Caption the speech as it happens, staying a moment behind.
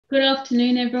Good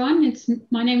afternoon, everyone.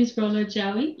 My name is Rola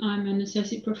Jowie. I'm an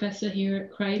associate professor here at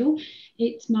CRADLE.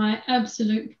 It's my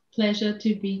absolute pleasure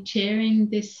to be chairing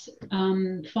this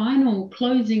final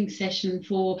closing session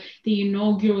for the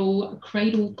inaugural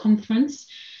CRADLE Conference.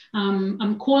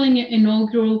 I'm calling it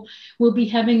inaugural. We'll be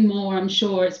having more, I'm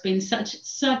sure. It's been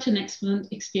such an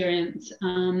excellent experience.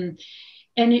 And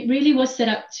it really was set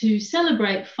up to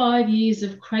celebrate 5 years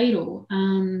of CRADLE.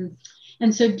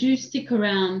 And so do stick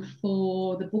around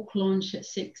for the book launch at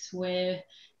 6, where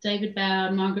David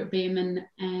Bauer, Margaret Beerman,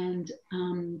 and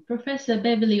Professor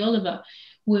Beverley Oliver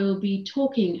will be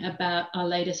talking about our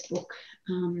latest book,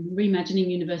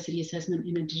 Reimagining University Assessment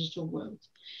in a Digital World.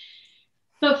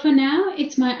 But for now,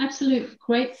 it's my absolute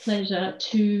great pleasure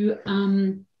to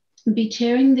be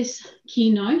chairing this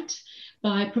keynote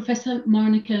by Professor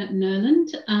Monika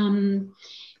Nerland.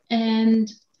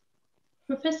 And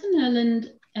Professor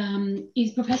Nerland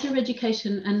is Professor of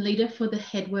Education and leader for the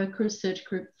Headwork Research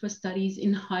Group for Studies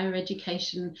in Higher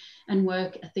Education and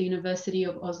Work at the University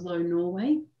of Oslo,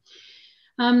 Norway.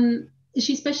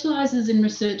 She specialises in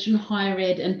research in higher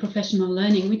ed and professional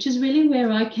learning, which is really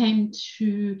where I came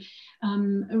to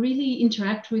really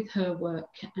interact with her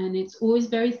work. And it's always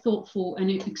very thoughtful,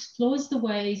 and it explores the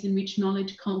ways in which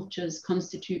knowledge cultures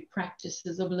constitute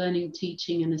practices of learning,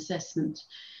 teaching and assessment.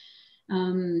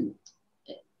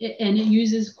 And it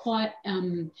uses quite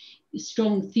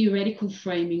strong theoretical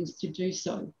framings to do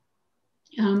so.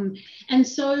 And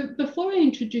so before I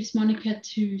introduce Monika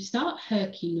to start her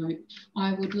keynote,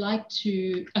 I would like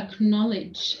to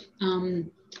acknowledge the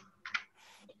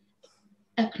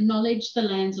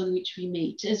lands on which we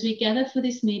meet. As we gather for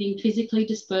this meeting, physically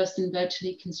dispersed and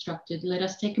virtually constructed, let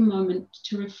us take a moment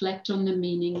to reflect on the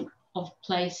meaning of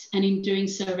place, and in doing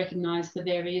so recognise the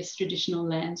various traditional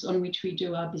lands on which we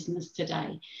do our business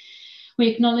today. We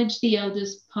acknowledge the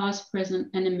elders past, present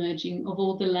and emerging of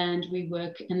all the land we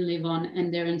work and live on,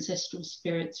 and their ancestral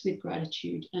spirits with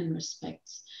gratitude and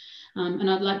respect. And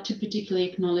I'd like to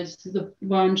particularly acknowledge the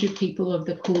Wurundjeri people of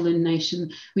the Kulin Nation,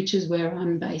 which is where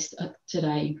I'm based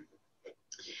today.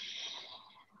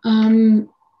 And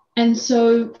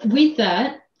so with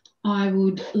that, I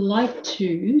would like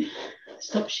to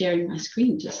stop sharing my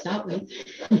screen to start with.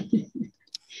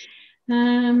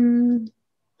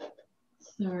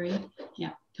 Sorry,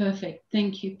 yeah, perfect.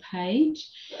 Thank you, Paige.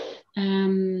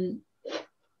 And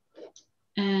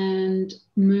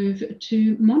move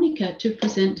to Monika to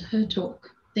present her talk.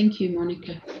 Thank you,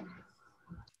 Monika.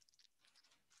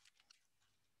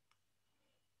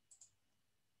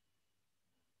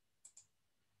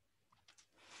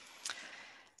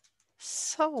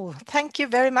 So, thank you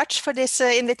very much for this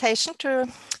invitation to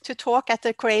talk at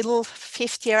the CRADLE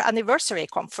 5th year anniversary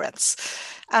conference.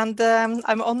 And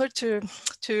I'm honored to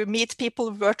meet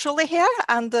people virtually here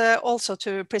and also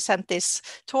to present this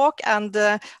talk. And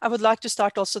I would like to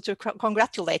start also to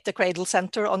congratulate the CRADLE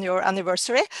Center on your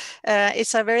anniversary.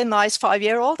 It's a very nice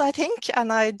 5-year-old, I think,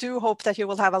 and I do hope that you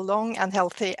will have a long and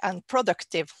healthy and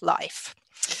productive life.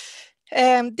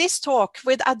 This talk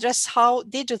will address how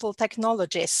digital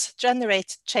technologies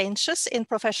generate changes in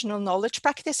professional knowledge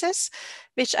practices,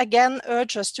 which again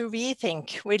urge us to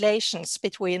rethink relations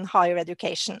between higher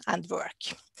education and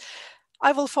work.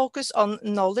 I will focus on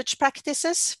knowledge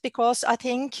practices because I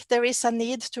think there is a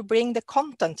need to bring the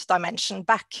content dimension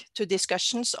back to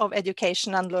discussions of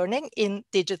education and learning in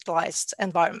digitalized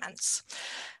environments.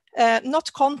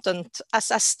 Not content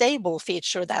as a stable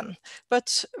feature then,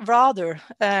 but rather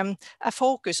a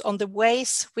focus on the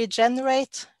ways we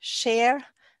generate, share,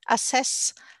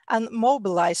 assess, and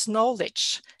mobilize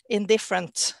knowledge in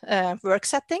different work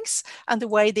settings, and the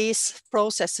way these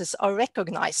processes are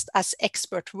recognized as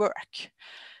expert work.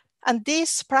 And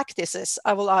these practices,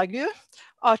 I will argue,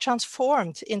 are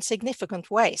transformed in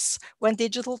significant ways when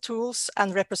digital tools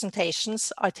and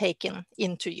representations are taken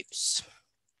into use.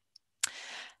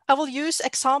 I will use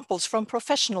examples from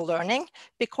professional learning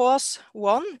because,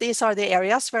 one, these are the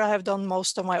areas where I have done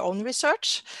most of my own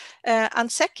research,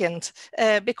 and second,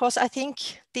 because I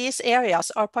think these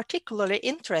areas are particularly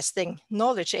interesting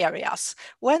knowledge areas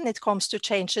when it comes to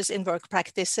changes in work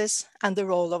practices and the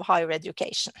role of higher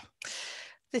education.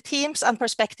 The themes and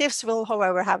perspectives will,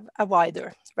 however, have a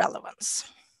wider relevance.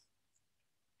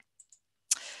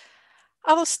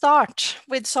 I will start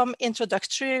with some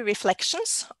introductory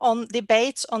reflections on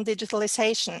debates on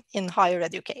digitalization in higher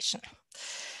education.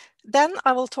 Then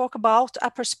I will talk about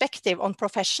a perspective on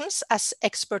professions as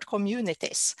expert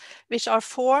communities, which are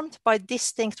formed by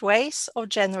distinct ways of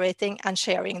generating and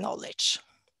sharing knowledge.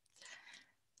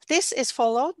 This is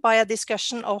followed by a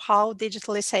discussion of how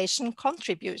digitalization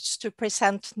contributes to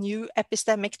present new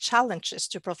epistemic challenges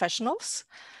to professionals.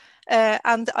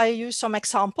 And I use some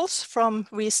examples from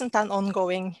recent and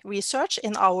ongoing research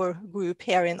in our group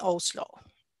here in Oslo.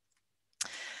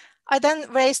 I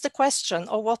then raise the question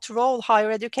of what role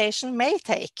higher education may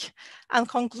take and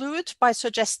conclude by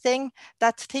suggesting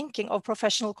that thinking of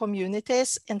professional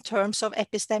communities in terms of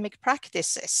epistemic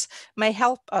practices may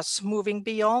help us moving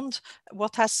beyond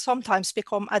what has sometimes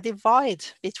become a divide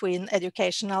between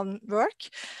education and work,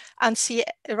 and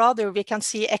rather we can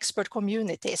see expert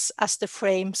communities as the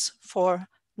frames for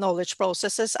knowledge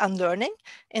processes and learning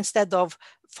instead of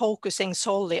focusing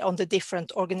solely on the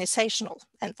different organizational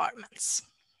environments.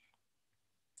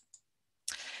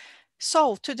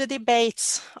 So, to the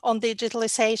debates on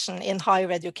digitalization in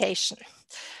higher education.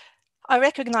 I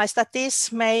recognize that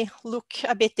these may look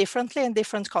a bit differently in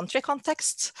different country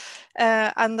contexts,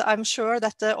 and I'm sure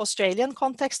that the Australian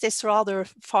context is rather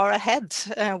far ahead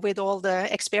with all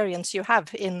the experience you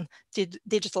have in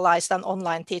digitalized and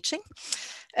online teaching.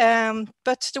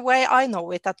 But the way I know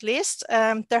it, at least,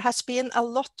 there has been a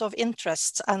lot of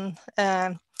interest and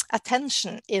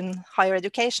attention in higher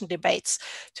education debates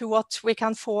to what we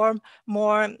can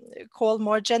call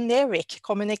more generic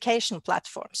communication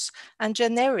platforms and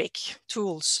generic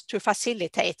tools to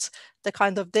facilitate the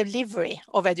kind of delivery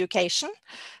of education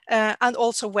and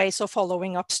also ways of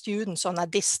following up students on a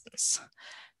distance.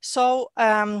 So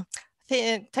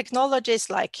technologies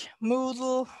like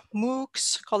Moodle,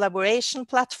 MOOCs, collaboration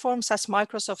platforms as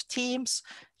Microsoft Teams,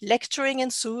 lecturing in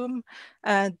Zoom,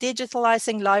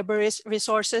 digitalizing libraries,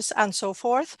 resources, and so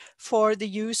forth for the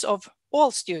use of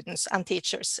all students and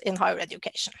teachers in higher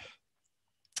education.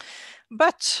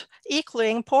 But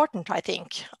equally important, I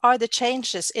think, are the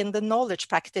changes in the knowledge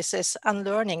practices and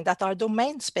learning that are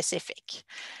domain specific,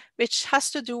 which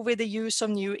has to do with the use of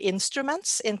new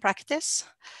instruments in practice.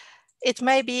 It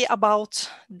may be about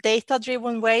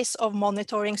data-driven ways of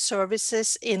monitoring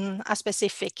services in a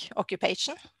specific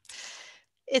occupation.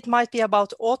 It might be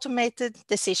about automated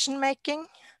decision-making,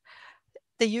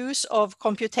 the use of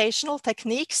computational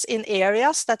techniques in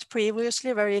areas that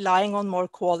previously were relying on more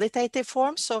qualitative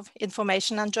forms of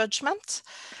information and judgment,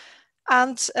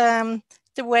 and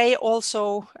the way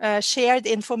also shared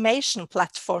information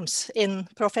platforms in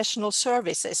professional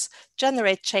services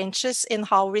generate changes in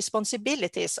how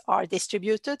responsibilities are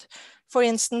distributed, for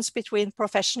instance, between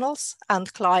professionals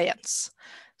and clients.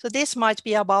 So this might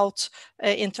be about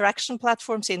interaction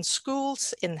platforms in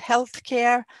schools, in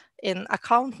healthcare, in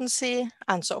accountancy,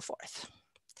 and so forth.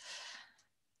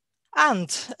 And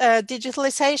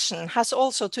digitalization has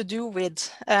also to do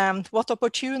with what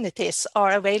opportunities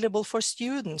are available for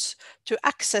students to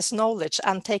access knowledge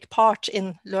and take part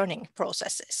in learning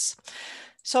processes.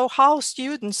 So how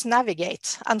students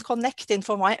navigate and connect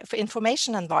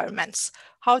information environments,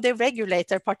 how they regulate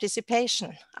their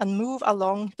participation and move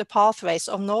along the pathways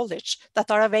of knowledge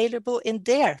that are available in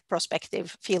their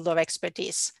prospective field of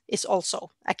expertise is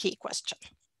also a key question.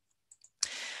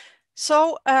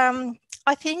 So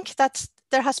I think that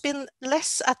there has been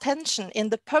less attention in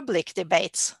the public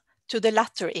debates to the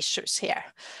latter issues here.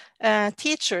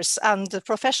 Teachers and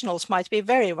professionals might be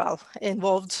very well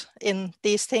involved in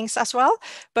these things as well,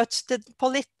 but the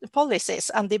policies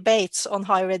and debates on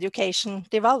higher education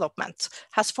development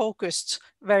has focused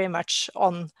very much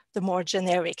on the more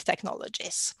generic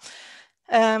technologies.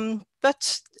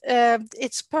 But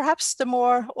it's perhaps the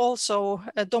more also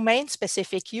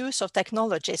domain-specific use of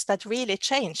technologies that really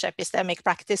change epistemic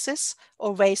practices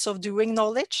or ways of doing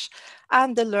knowledge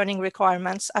and the learning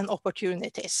requirements and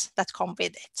opportunities that come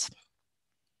with it.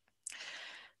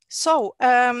 So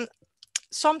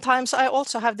sometimes I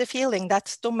also have the feeling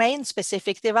that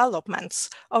domain-specific developments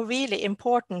are really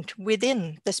important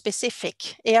within the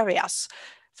specific areas.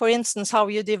 For instance, how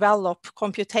you develop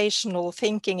computational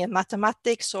thinking in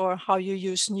mathematics or how you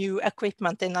use new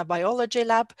equipment in a biology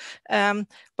lab.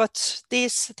 But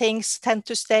these things tend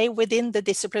to stay within the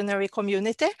disciplinary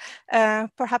community,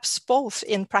 perhaps both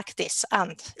in practice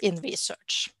and in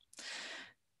research.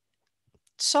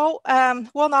 So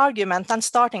one argument and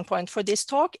starting point for this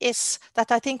talk is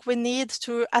that I think we need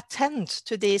to attend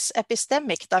to these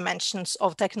epistemic dimensions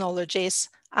of technologies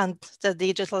and the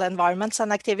digital environments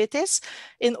and activities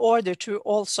in order to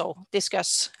also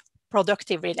discuss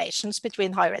productive relations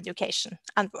between higher education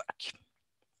and work.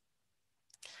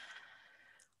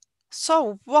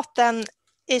 So what then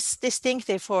is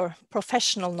distinctive for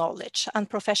professional knowledge and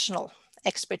professional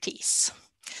expertise?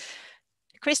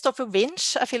 Christopher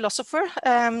Winch, a philosopher,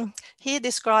 he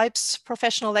describes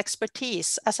professional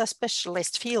expertise as a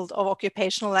specialist field of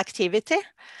occupational activity,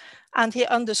 and he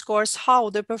underscores how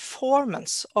the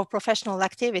performance of professional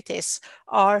activities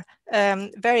are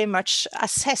very much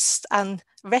assessed and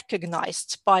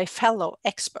recognized by fellow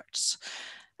experts.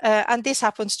 And this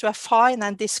happens to a fine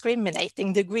and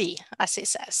discriminating degree, as he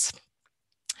says.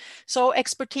 So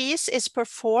expertise is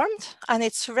performed and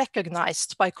it's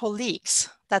recognized by colleagues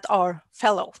that are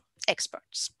fellow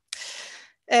experts.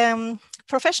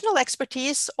 Professional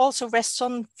expertise also rests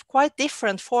on quite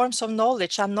different forms of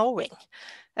knowledge and knowing.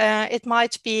 It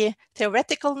might be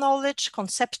theoretical knowledge,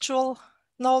 conceptual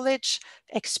knowledge,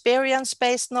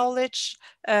 experience-based knowledge,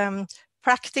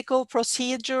 practical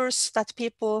procedures that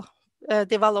people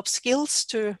develop skills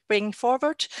to bring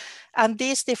forward. And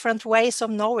these different ways of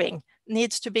knowing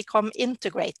needs to become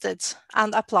integrated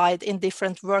and applied in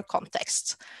different work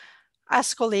contexts,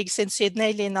 as colleagues in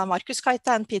Sydney, Lina Markuskaite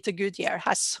and Peter Goodyear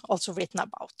has also written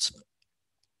about.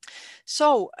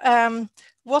 So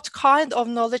what kind of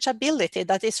knowledge ability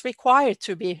that is required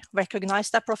to be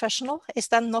recognized as professional is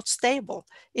then not stable.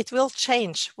 It will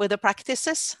change with the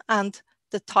practices and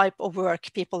the type of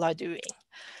work people are doing.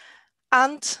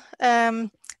 And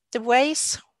the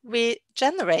ways we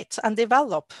generate and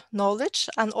develop knowledge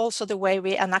and also the way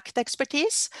we enact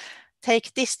expertise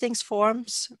take distinct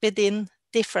forms within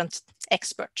different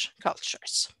expert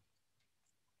cultures.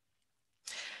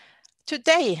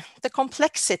 Today, the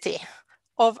complexity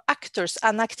of actors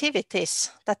and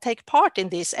activities that take part in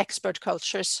these expert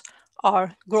cultures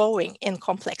are growing in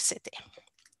complexity.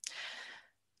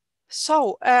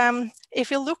 So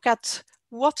if you look at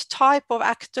what type of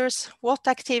actors, what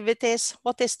activities,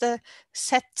 what is the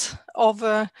set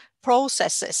of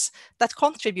processes that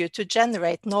contribute to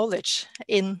generate knowledge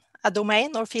in a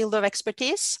domain or field of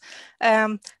expertise,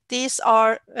 these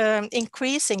are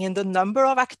increasing in the number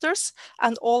of actors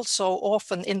and also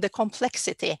often in the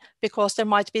complexity, because there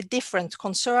might be different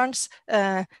concerns,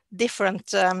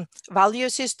 different value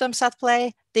systems at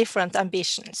play, different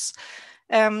ambitions.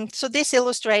 So this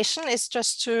illustration is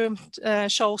just to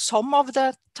show some of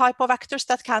the type of actors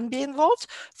that can be involved.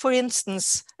 For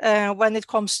instance, when it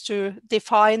comes to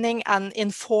defining and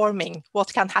informing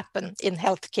what can happen in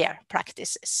healthcare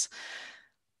practices.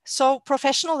 So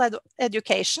professional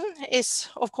education is,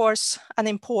 of course, an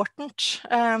important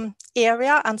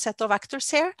area and set of actors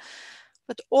here,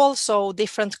 but also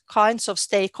different kinds of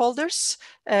stakeholders,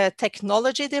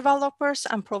 technology developers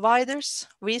and providers,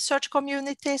 research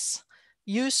communities,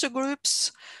 user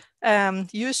groups.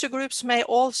 User groups may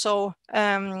also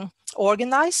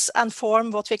organize and form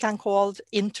what we can call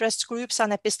interest groups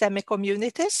and epistemic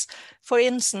communities. For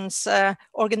instance,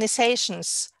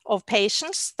 organizations of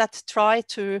patients that try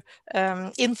to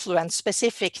influence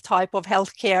specific type of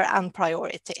healthcare and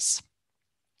priorities.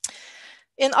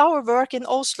 In our work in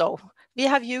Oslo, we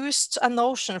have used a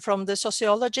notion from the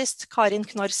sociologist Karin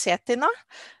Knorr-Setina,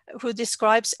 who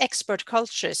describes expert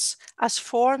cultures as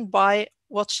formed by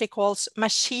what she calls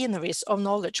machineries of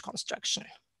knowledge construction.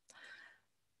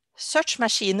 Such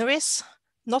machineries,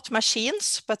 not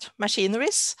machines, but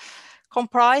machineries,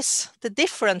 comprise the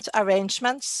different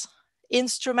arrangements,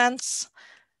 instruments,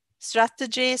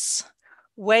 strategies,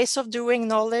 ways of doing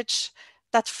knowledge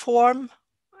that form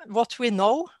what we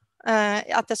know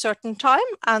at a certain time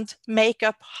and make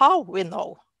up how we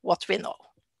know what we know.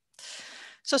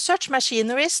 So such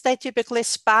machineries, they typically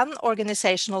span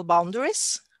organizational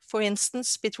boundaries, for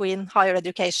instance, between higher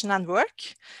education and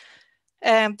work.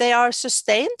 They are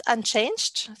sustained and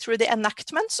changed through the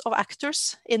enactments of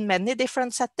actors in many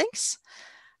different settings.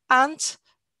 And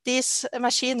these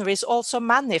machineries also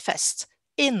manifest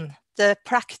in the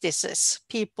practices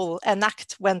people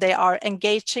enact when they are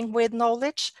engaging with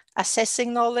knowledge,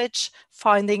 assessing knowledge,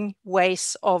 finding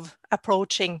ways of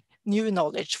approaching new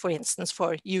knowledge, for instance,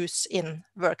 for use in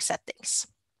work settings.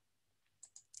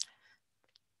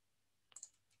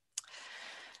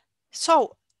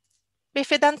 So,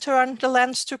 if we then turn the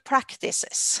lens to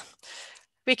practices,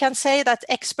 we can say that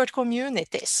expert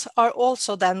communities are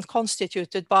also then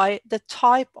constituted by the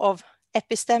type of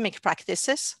epistemic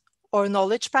practices or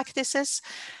knowledge practices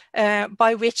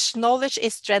by which knowledge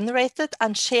is generated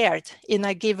and shared in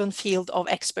a given field of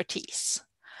expertise.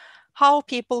 How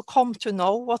people come to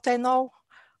know what they know,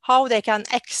 how they can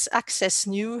access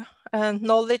new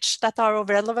knowledge that are of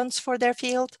relevance for their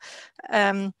field,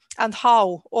 and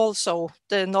how also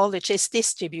the knowledge is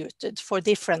distributed for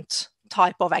different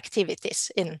type of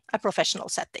activities in a professional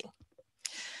setting.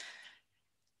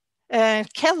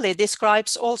 Kelly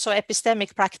describes also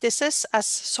epistemic practices as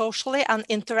socially and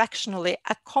interactionally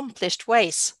accomplished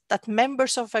ways that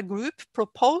members of a group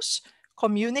propose,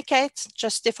 communicate,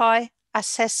 justify,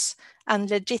 assess, and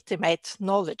legitimate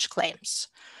knowledge claims.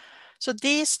 So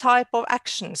these type of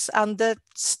actions and the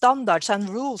standards and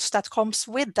rules that comes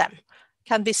with them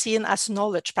can be seen as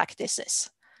knowledge practices.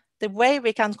 the way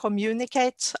we can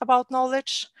communicate about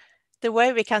knowledge, the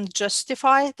way we can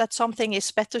justify that something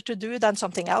is better to do than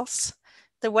something else,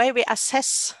 the way we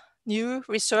assess new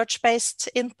research-based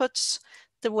inputs,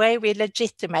 the way we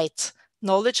legitimate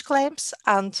knowledge claims,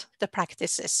 and the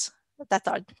practices that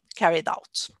are carried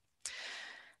out.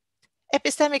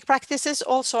 Epistemic practices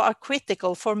also are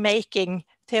critical for making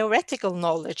theoretical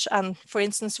knowledge and, for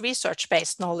instance,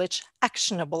 research-based knowledge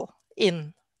actionable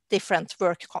in different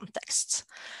work contexts.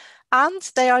 And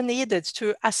they are needed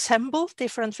to assemble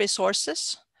different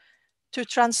resources, to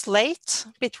translate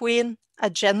between a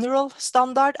general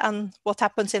standard and what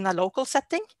happens in a local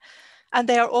setting. And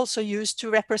they are also used to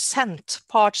represent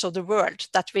parts of the world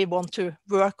that we want to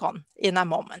work on in a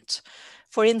moment.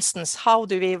 For instance, how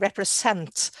do we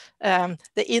represent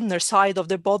the inner side of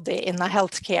the body in a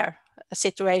healthcare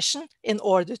situation in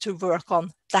order to work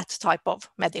on that type of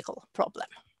medical problem?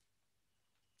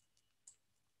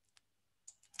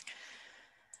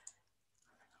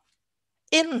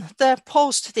 In the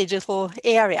post-digital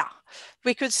area,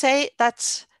 we could say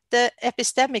that the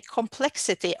epistemic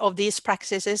complexity of these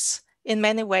practices in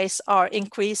many ways are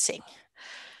increasing.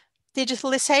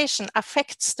 Digitalization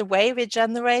affects the way we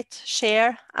generate,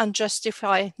 share, and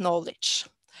justify knowledge.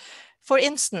 For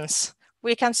instance,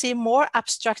 we can see more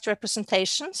abstract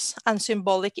representations and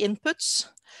symbolic inputs.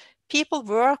 People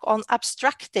work on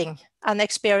abstracting an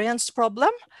experienced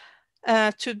problem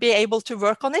to be able to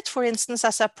work on it, for instance,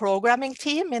 as a programming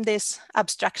team in this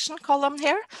abstraction column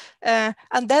here.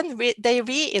 And then they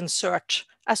reinsert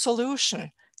a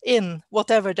solution in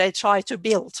whatever they try to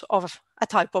build of a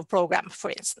type of program, for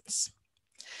instance.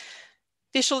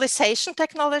 Visualization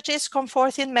technologies come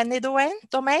forth in many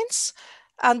domains,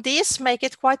 and these make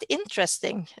it quite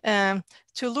interesting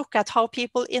to look at how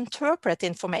people interpret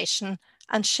information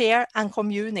and share and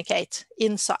communicate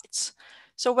insights.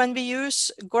 So when we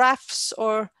use graphs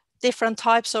or different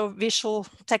types of visual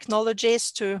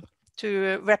technologies to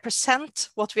represent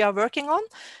what we are working on,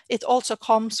 it also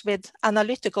comes with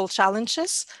analytical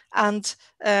challenges and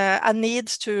a need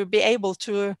to be able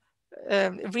to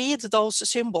read those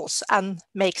symbols and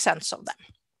make sense of them.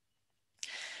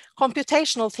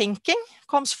 Computational thinking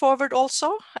comes forward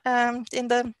also in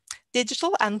the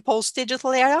digital and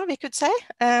post-digital era, we could say,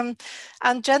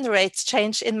 and generates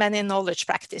change in many knowledge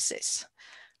practices.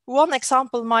 One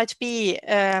example might be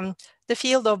the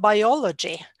field of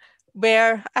biology,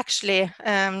 where actually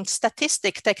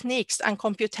statistic techniques and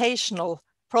computational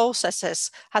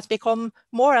processes has become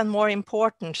more and more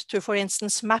important to, for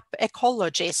instance, map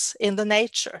ecologies in the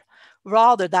nature,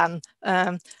 rather than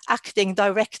acting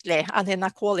directly and in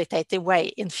a qualitative way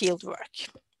in fieldwork.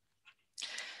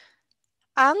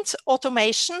 And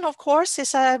automation, of course,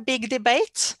 is a big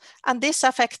debate, and this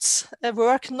affects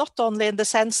work not only in the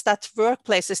sense that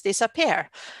workplaces disappear.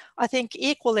 I think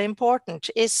equally important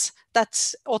is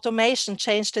that automation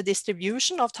changes the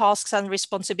distribution of tasks and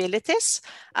responsibilities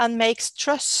and makes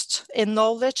trust in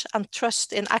knowledge and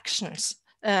trust in actions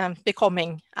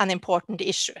becoming an important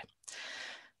issue.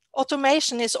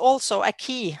 Automation is also a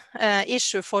key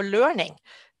issue for learning,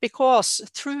 because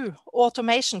through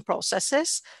automation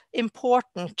processes,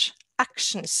 important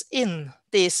actions in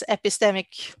these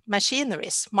epistemic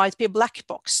machineries might be black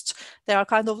boxed. They are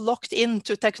kind of locked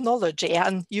into technology,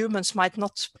 and humans might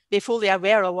not be fully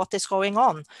aware of what is going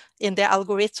on in the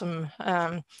algorithm,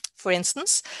 for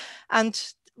instance. And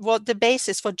what the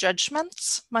basis for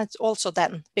judgments might also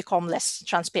then become less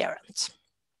transparent.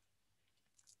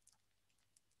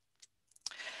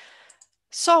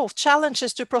 So,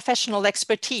 challenges to professional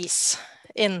expertise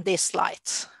in this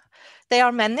slide. There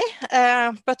are many,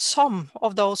 but some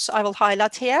of those I will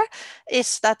highlight here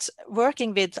is that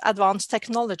working with advanced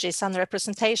technologies and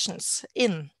representations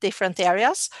in different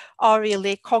areas are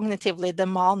really cognitively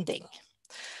demanding.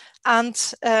 And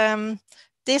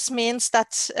this means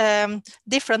that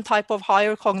different type of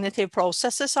higher cognitive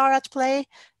processes are at play,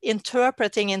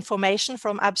 interpreting information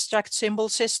from abstract symbol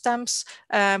systems,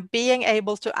 being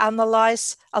able to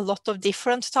analyze a lot of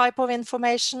different type of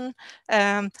information,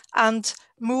 and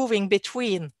moving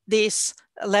between this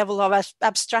level of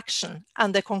abstraction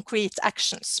and the concrete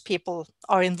actions people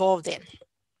are involved in.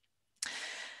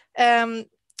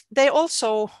 They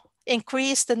also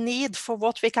increase the need for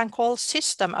what we can call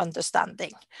system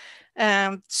understanding.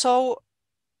 So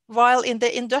while in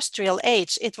the industrial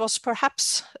age, it was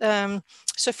perhaps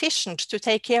sufficient to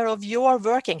take care of your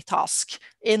working task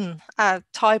in a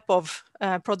type of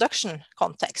production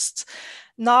context.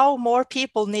 Now more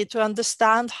people need to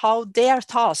understand how their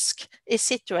task is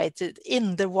situated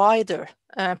in the wider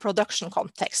production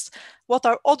context. What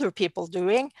are other people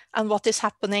doing and what is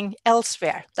happening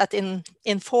elsewhere that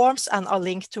informs and are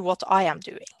linked to what I am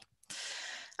doing.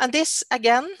 And this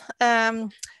again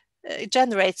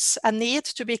generates a need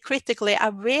to be critically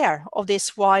aware of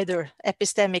this wider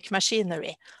epistemic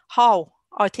machinery. How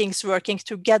are things working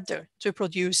together to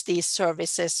produce these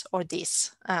services or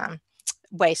these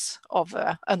ways of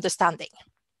understanding?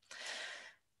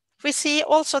 We see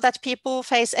also that people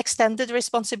face extended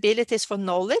responsibilities for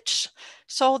knowledge,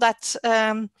 so that,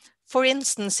 for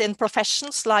instance, in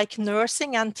professions like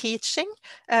nursing and teaching,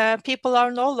 people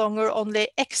are no longer only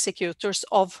executors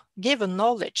of given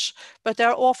knowledge, but they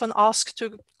are often asked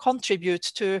to contribute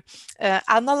to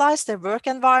analyze their work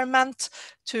environment,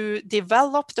 to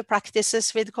develop the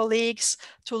practices with colleagues,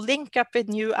 to link up with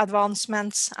new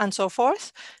advancements and so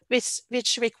forth,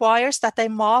 which requires that they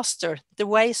master the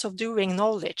ways of doing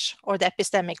knowledge or the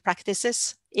epistemic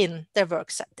practices in their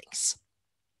work settings.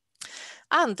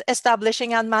 And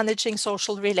establishing and managing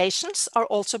social relations are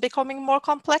also becoming more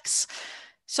complex.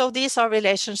 So these are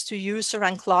relations to user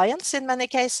and clients in many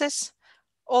cases,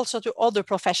 also to other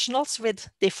professionals with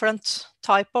different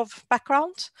type of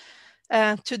background,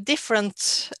 to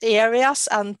different areas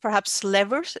and perhaps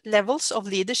levels of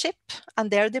leadership and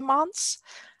their demands,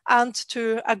 and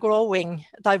to a growing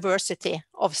diversity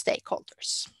of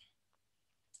stakeholders.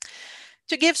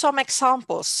 To give some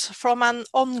examples from an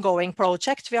ongoing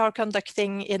project we are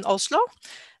conducting in Oslo,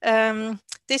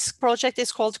 this project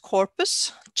is called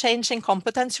Corpus, Changing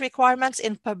Competence Requirements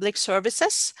in Public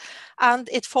Services, and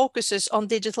it focuses on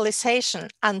digitalization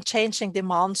and changing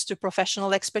demands to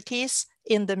professional expertise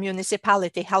in the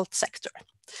municipality health sector.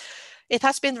 It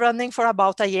has been running for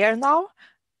about a year now,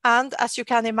 and as you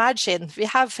can imagine, we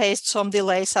have faced some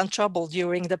delays and trouble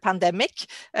during the pandemic.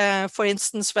 For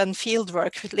instance, when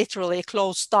fieldwork literally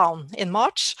closed down in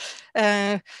March.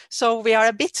 So we are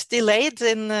a bit delayed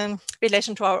in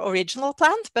relation to our original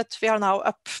plan, but we are now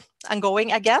up and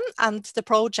going again, and the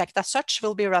project as such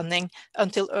will be running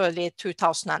until early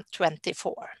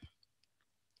 2024.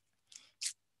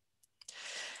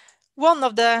 One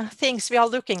of the things we are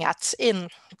looking at in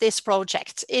this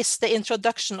project is the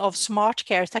introduction of smart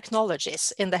care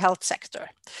technologies in the health sector.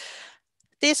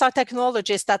 These are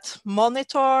technologies that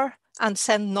monitor and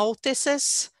send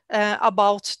notices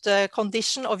about the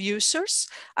condition of users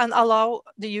and allow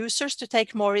the users to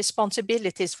take more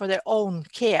responsibilities for their own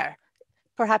care,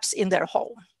 perhaps in their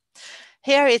home.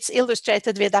 Here it's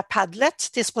illustrated with a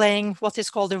Padlet displaying what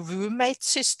is called a roommate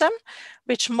system,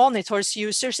 which monitors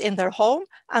users in their home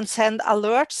and send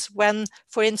alerts when,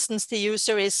 for instance, the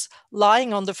user is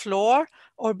lying on the floor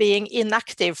or being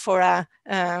inactive for a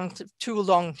too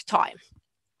long time.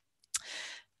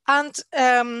 And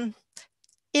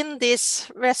in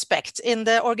this respect, in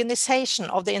the organization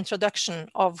of the introduction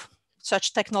of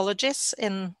such technologies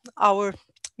in our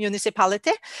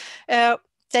municipality,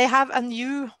 they have a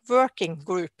new working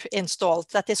group installed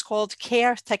that is called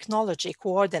Care Technology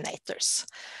Coordinators.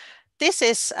 This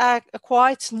is a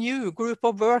quite new group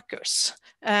of workers.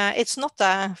 It's not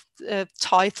a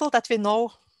title that we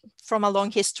know from a long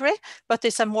history, but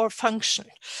it's a more function.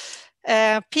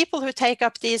 People who take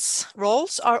up these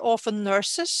roles are often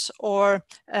nurses or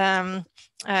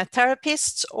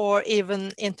therapists or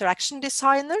even interaction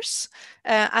designers,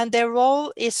 and their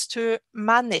role is to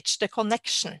manage the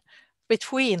connection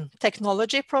between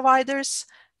technology providers,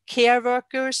 care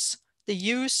workers, the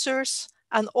users,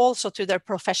 and also to their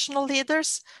professional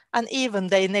leaders, and even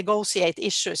they negotiate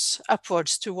issues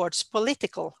upwards towards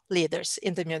political leaders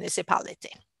in the municipality.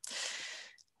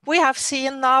 We have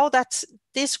seen now that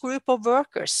this group of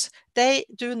workers, they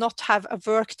do not have a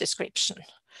work description.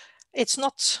 It's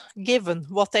not given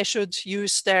what they should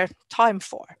use their time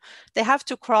for. They have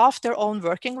to craft their own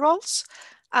working roles,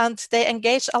 and they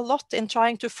engage a lot in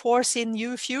trying to foresee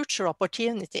new future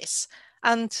opportunities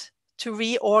and to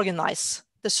reorganize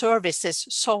the services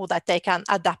so that they can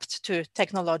adapt to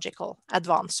technological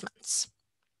advancements.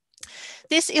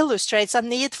 This illustrates a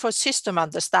need for system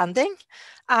understanding,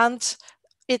 and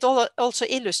it also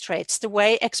illustrates the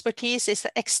way expertise is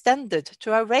extended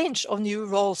to a range of new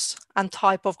roles and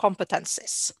type of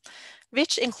competencies,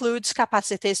 which includes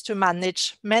capacities to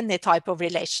manage many types of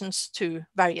relations to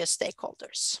various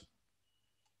stakeholders.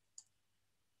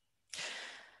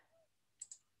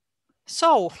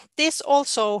 So this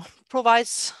also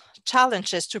provides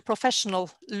challenges to professional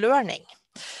learning.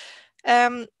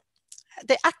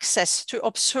 The access to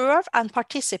observe and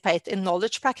participate in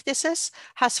knowledge practices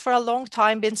has for a long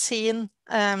time been seen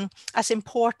as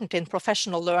important in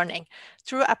professional learning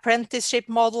through apprenticeship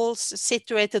models,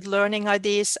 situated learning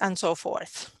ideas, and so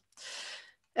forth.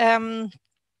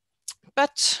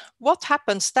 But what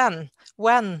happens then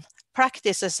when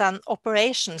practices and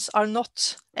operations are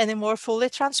not anymore fully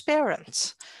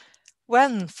transparent?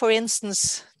 When, for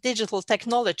instance, digital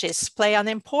technologies play an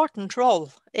important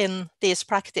role in these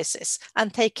practices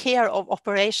and take care of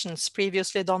operations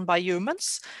previously done by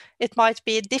humans, it might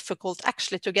be difficult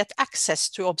actually to get access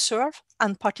to observe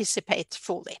and participate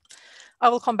fully. I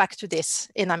will come back to this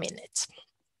in a minute.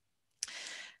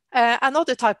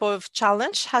 Another type of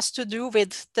challenge has to do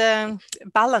with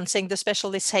balancing the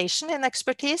specialization in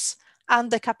expertise and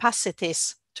the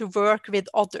capacities to work with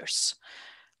others.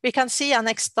 We can see an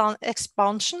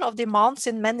expansion of demands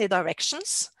in many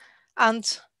directions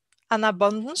and an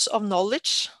abundance of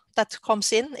knowledge that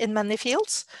comes in many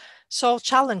fields. So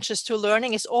challenges to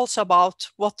learning is also about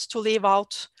what to leave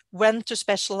out, when to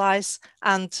specialize,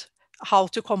 and how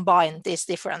to combine these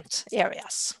different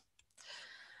areas.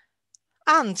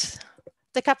 And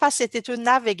the capacity to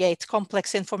navigate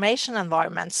complex information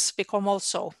environments become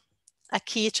also a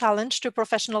key challenge to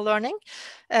professional learning.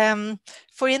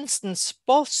 For instance,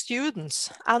 both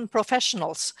students and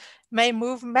professionals may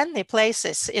move many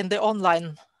places in the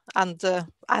online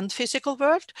and physical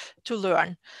world to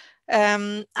learn.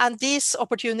 And these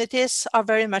opportunities are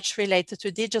very much related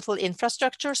to digital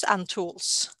infrastructures and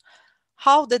tools.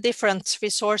 How the different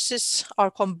resources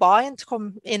are combined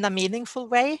in a meaningful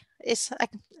way is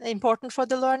important for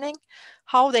the learning,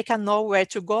 how they can know where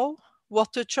to go,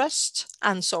 what to trust,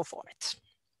 and so forth.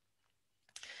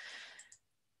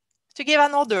 To give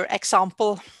another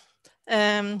example,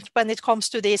 when it comes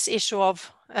to this issue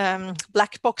of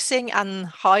black boxing and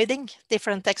hiding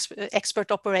different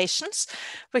expert operations,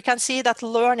 we can see that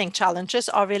learning challenges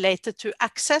are related to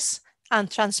access and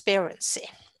transparency.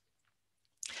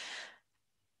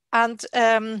 And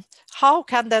how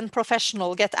can then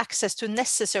professionals get access to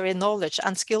necessary knowledge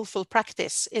and skillful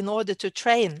practice in order to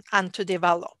train and to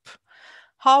develop?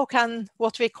 How can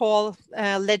what we call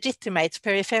legitimate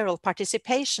peripheral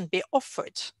participation be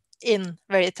offered in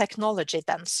very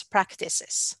technology-dense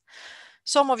practices?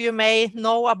 Some of you may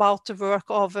know about the work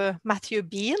of Matthew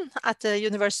Bean at the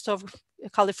University of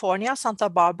California, Santa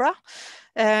Barbara,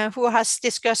 who has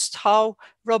discussed how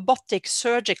robotic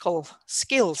surgical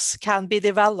skills can be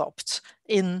developed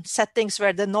in settings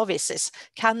where the novices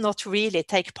cannot really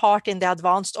take part in the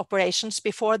advanced operations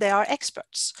before they are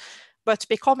experts. But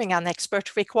becoming an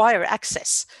expert requires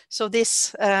access. So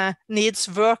this needs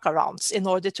workarounds in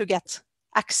order to get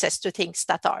access to things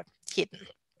that are hidden.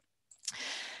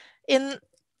 In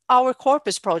our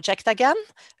Corpus project, again,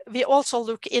 we also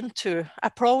look into a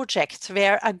project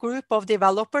where a group of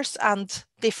developers and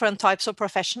different types of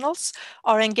professionals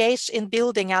are engaged in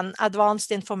building an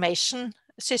advanced information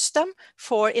system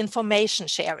for information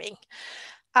sharing.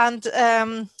 And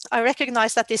I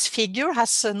recognize that this figure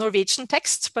has a Norwegian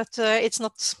text, but it's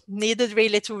not needed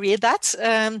really to read that.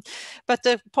 But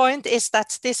the point is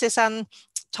that this is a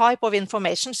type of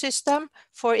information system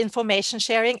for information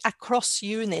sharing across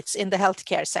units in the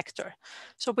healthcare sector.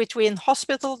 So between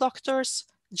hospital doctors,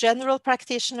 general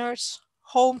practitioners,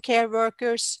 home care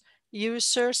workers,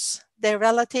 users, their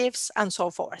relatives, and so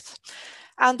forth.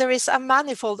 And there is a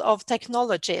manifold of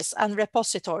technologies and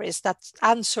repositories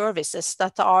and services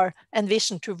that are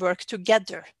envisioned to work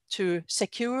together to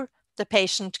secure the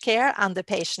patient care and the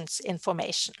patient's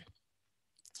information.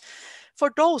 For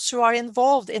those who are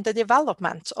involved in the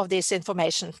development of these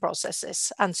information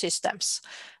processes and systems,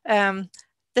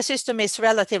 the system is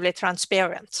relatively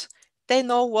transparent. They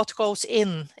know what goes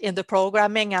in the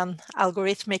programming and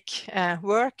algorithmic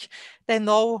work. They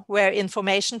know where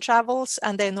information travels,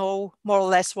 and they know more or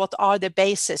less what are the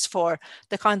basis for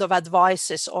the kind of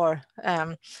advices or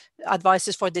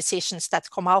advices for decisions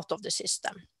that come out of the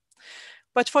system.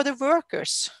 But for the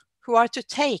workers who are to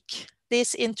take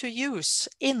this into use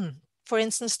in, for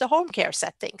instance, the home care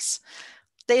settings,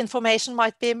 the information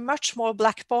might be much more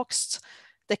black boxed.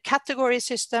 The category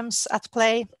systems at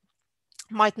play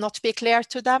might not be clear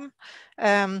to them.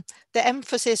 The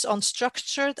emphasis on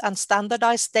structured and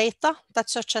standardized data that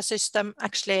such a system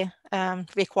actually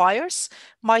requires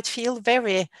might feel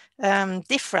very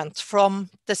different from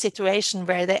the situation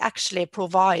where they actually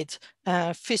provide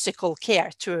physical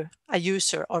care to a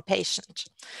user or patient.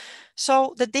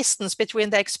 So the distance between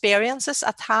the experiences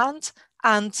at hand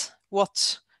and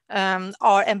what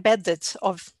are embedded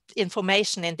of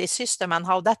information in this system and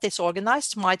how that is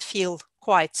organized might feel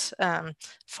quite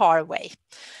far away.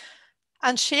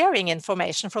 And sharing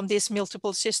information from these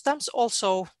multiple systems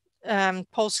also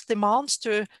pose demands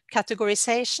to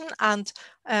categorization and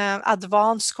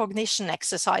advanced cognition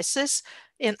exercises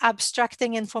in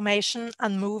abstracting information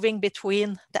and moving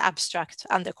between the abstract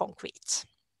and the concrete.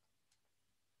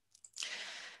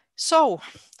 So,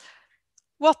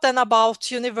 what then about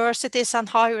universities and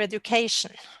higher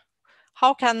education?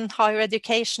 How can higher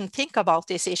education think about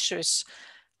these issues?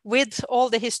 with all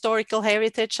the historical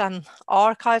heritage and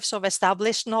archives of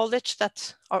established knowledge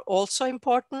that are also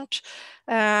important.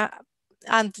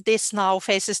 And this now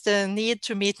faces the need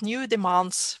to meet new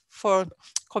demands for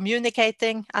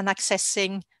communicating and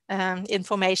accessing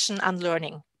information and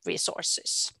learning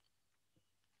resources.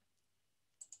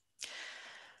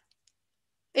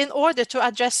 In order to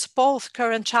address both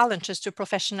current challenges to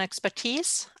professional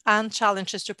expertise and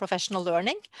challenges to professional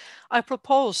learning, I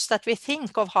propose that we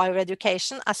think of higher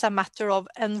education as a matter of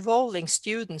enrolling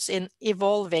students in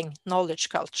evolving knowledge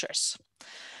cultures.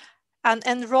 And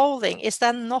enrolling is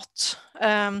then not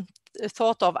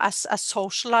thought of as a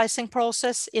socializing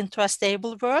process into a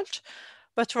stable world,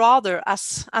 but rather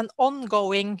as an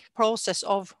ongoing process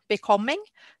of becoming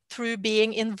through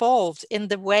being involved in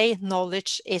the way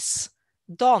knowledge is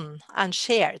done and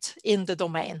shared in the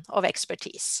domain of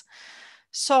expertise.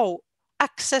 So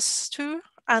access to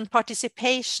and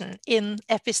participation in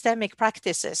epistemic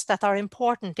practices that are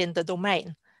important in the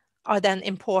domain are then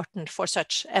important for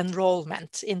such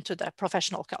enrollment into the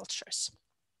professional cultures.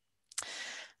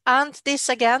 And this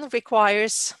again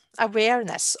requires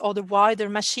awareness of the wider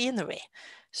machinery.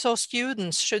 So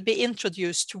students should be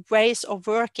introduced to ways of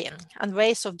working and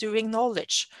ways of doing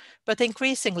knowledge, but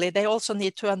increasingly they also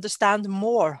need to understand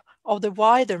more of the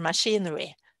wider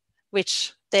machinery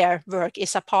which their work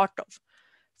is a part of.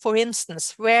 For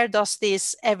instance, where does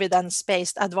these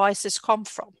evidence-based advices come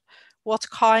from? What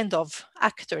kind of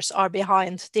actors are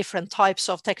behind different types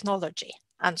of technology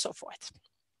and so forth?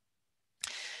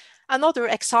 Another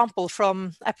example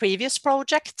from a previous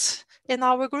project in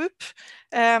our group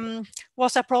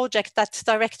was a project that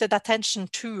directed attention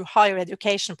to higher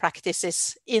education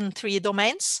practices in 3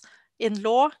 domains: in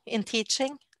law, in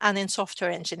teaching, and in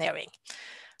software engineering.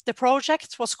 The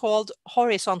project was called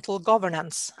Horizontal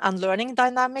Governance and Learning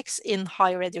Dynamics in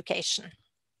Higher Education.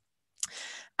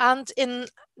 And in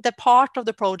the part of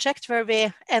the project where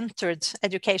we entered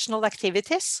educational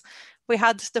activities, we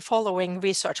had the following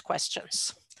research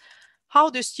questions. How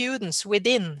do students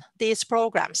within these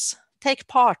programs take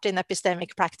part in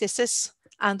epistemic practices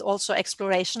and also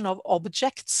exploration of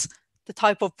objects, the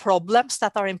type of problems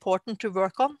that are important to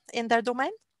work on in their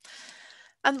domain?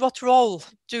 And what role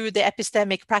do the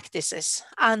epistemic practices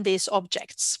and these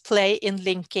objects play in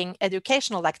linking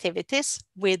educational activities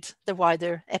with the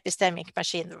wider epistemic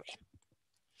machinery?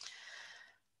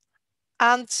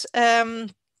 And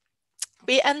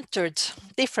we entered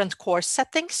different course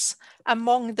settings.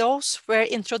 Among those were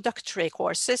introductory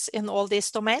courses in all these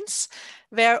domains,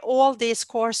 where all these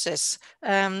courses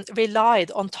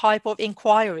relied on type of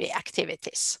inquiry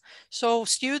activities. So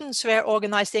students were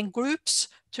organized in groups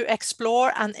to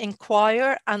explore and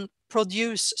inquire and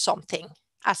produce something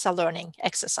as a learning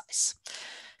exercise.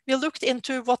 We looked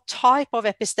into what type of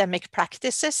epistemic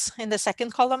practices in the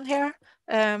second column here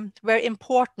were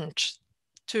important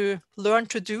to learn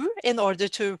to do in order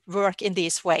to work in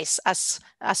these ways as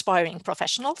aspiring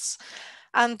professionals.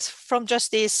 And from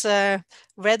just these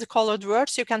red colored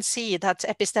words, you can see that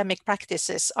epistemic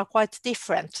practices are quite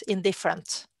different in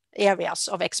different areas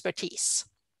of expertise.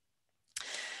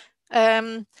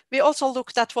 We also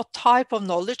looked at what type of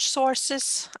knowledge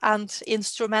sources and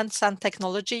instruments and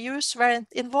technology use were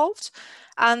involved,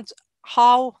 and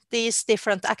how these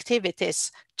different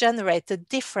activities generated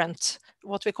different,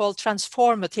 what we call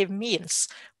transformative means.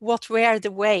 What were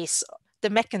the ways, the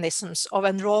mechanisms of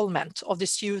enrollment of the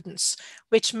students,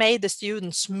 which made the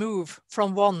students move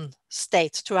from one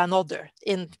state to another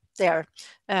in their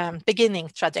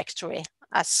beginning trajectory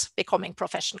as becoming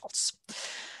professionals.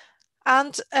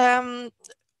 And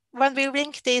when we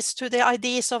link this to the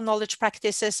ideas of knowledge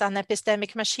practices and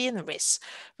epistemic machineries,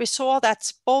 we saw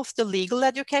that both the legal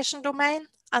education domain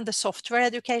and the software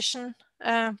education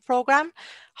program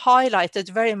highlighted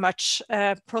very much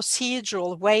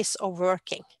procedural ways of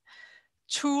working,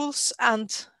 tools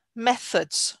and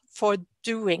methods for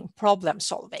doing problem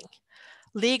solving,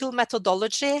 legal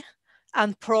methodology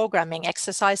and programming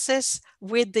exercises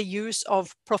with the use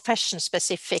of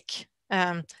profession-specific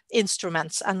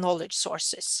instruments and knowledge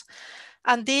sources.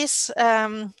 And these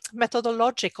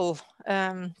methodological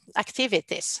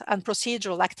activities and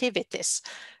procedural activities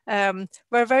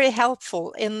were very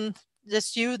helpful in the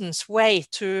students' way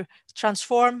to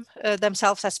transform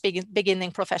themselves as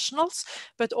beginning professionals,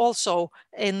 but also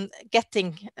in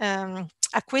getting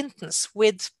acquaintance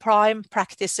with prime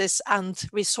practices and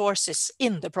resources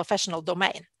in the professional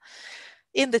domain.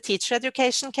 In the teacher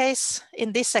education case,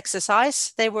 in this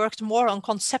exercise, they worked more on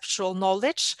conceptual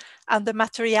knowledge and the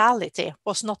materiality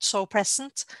was not so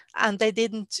present, and they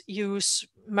didn't use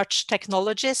much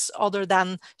technologies other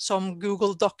than some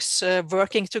Google Docs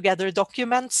working together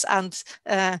documents and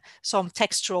some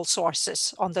textual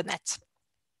sources on the net.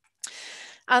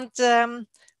 And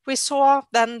we saw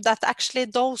then that actually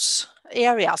those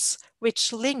areas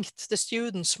which linked the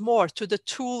students more to the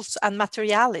tools and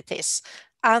materialities,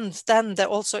 and then the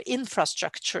also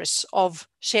infrastructures of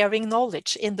sharing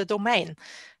knowledge in the domain,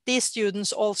 these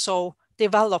students also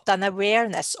developed an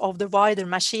awareness of the wider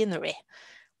machinery.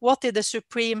 What did the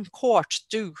Supreme Court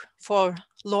do for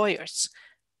lawyers?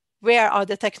 Where are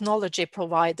the technology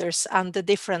providers and the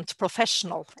different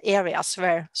professional areas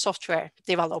where software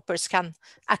developers can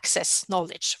access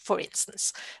knowledge, for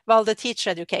instance? While the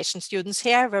teacher education students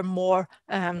here were more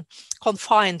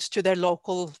confined to their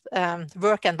local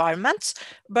work environments,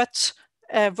 but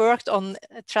worked on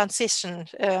transition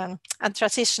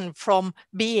from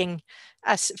being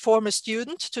a former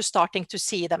student to starting to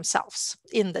see themselves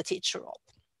in the teacher role.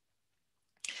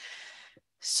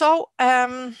 So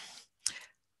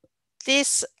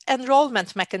these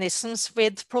enrollment mechanisms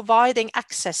with providing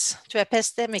access to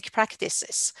epistemic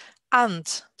practices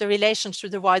and the relations to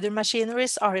the wider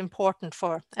machineries are important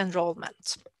for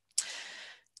enrollment.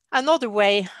 Another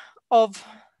way of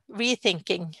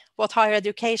rethinking what higher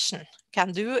education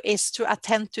can do is to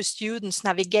attend to students'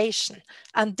 navigation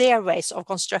and their ways of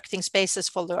constructing spaces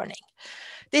for learning.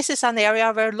 This is an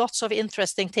area where lots of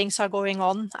interesting things are going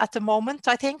on at the moment,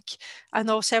 I think. I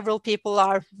know several people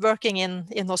are working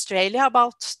in Australia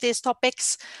about these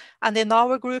topics. And in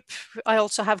our group, I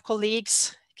also have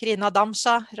colleagues, Krina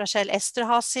Damsa, Rachel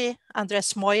Esterhazy,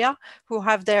 Andres Moya, who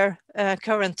have their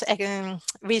current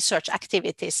research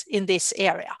activities in this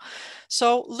area.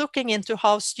 So looking into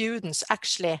how students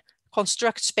actually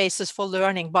construct spaces for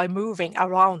learning by moving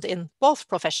around in both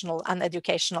professional and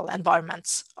educational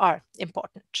environments are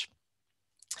important.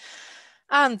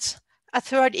 And a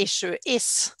third issue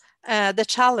is the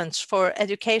challenge for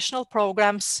educational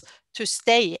programs to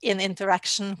stay in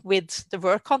interaction with the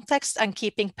work context and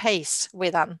keeping pace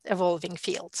with an evolving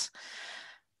field.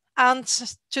 And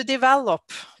to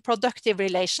develop productive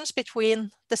relations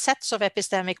between the sets of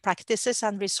epistemic practices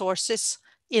and resources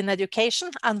in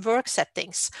education and work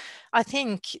settings. I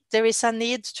think there is a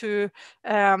need to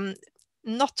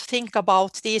not think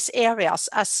about these areas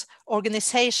as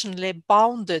organizationally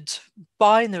bounded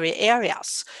binary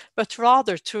areas, but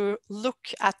rather to look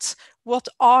at what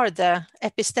are the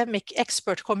epistemic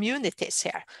expert communities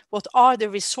here? What are the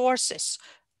resources,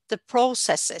 the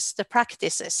processes, the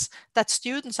practices that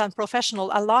students and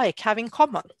professionals alike have in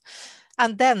common?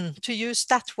 And then to use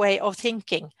that way of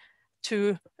thinking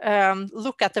to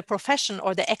look at the profession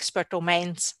or the expert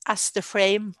domains as the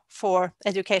frame for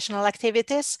educational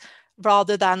activities,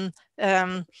 rather than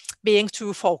being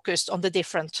too focused on the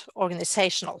different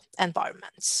organizational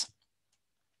environments.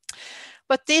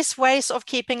 But these ways of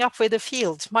keeping up with the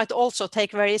field might also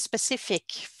take very specific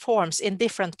forms in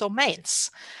different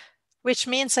domains, which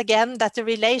means again that the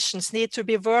relations need to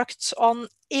be worked on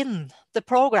in the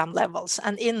program levels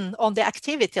and on the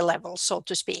activity level, so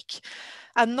to speak.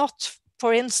 And not,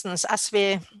 for instance, as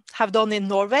we have done in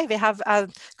Norway, we have a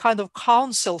kind of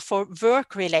council for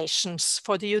work relations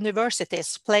for the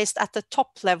universities placed at the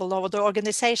top level of the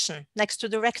organization next to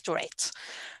the rectorate,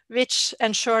 which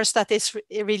ensures that it's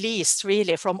released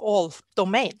really from all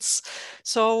domains.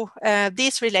 So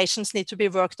these relations need to be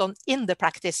worked on in the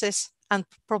practices and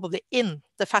probably in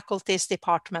the faculties,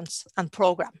 departments, and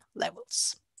program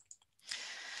levels.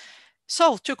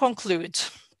 So to conclude,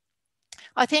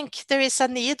 I think there is a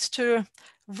need to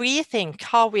rethink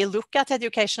how we look at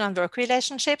education and work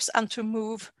relationships and to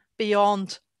move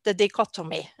beyond the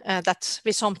dichotomy that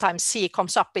we sometimes see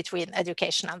comes up between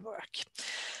education and work.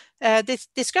 The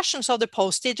discussions of the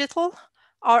post-digital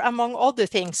are, among other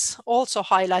things, also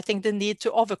highlighting the need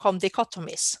to overcome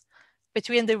dichotomies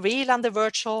between the real and the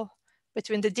virtual,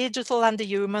 between the digital and the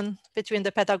human, between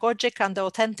the pedagogic and the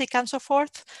authentic, and so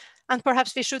forth. And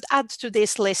perhaps we should add to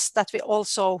this list that we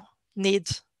also need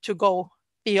to go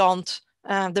beyond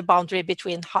the boundary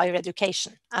between higher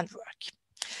education and work.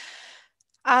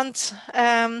 And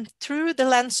through the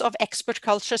lens of expert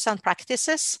cultures and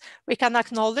practices, we can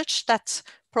acknowledge that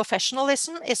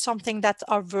professionalism is something that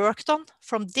are worked on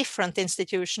from different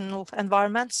institutional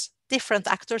environments, different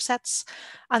actor sets,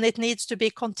 and it needs to be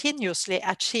continuously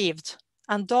achieved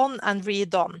and done and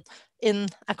redone in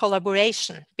a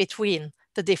collaboration between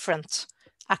the different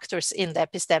actors in the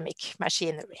epistemic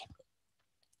machinery.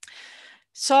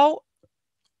 So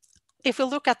if we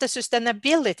look at the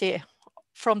sustainability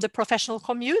from the professional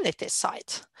community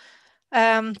side.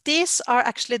 These are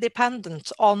actually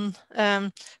dependent on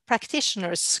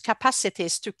practitioners'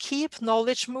 capacities to keep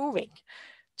knowledge moving,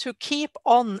 to keep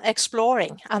on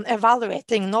exploring and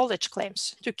evaluating knowledge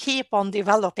claims, to keep on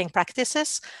developing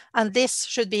practices, and this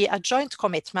should be a joint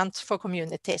commitment for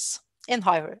communities in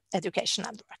higher education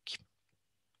and work.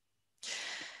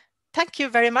 Thank you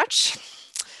very much.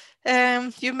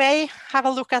 You may have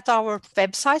a look at our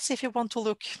websites if you want to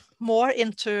look more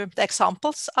into the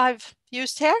examples I've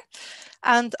used here.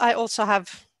 And I also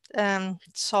have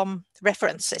some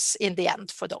references in the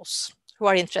end for those who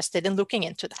are interested in looking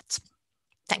into that.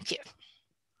 Thank you.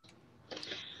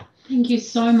 Thank you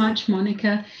so much,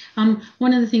 Monika.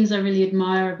 One of the things I really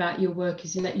admire about your work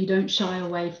is that you don't shy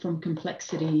away from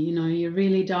complexity. You know, you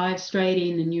really dive straight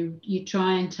in and you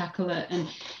try and tackle it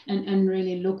and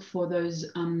really look for those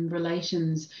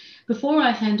relations. Before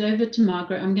I hand over to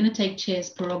Margaret, I'm going to take Chair's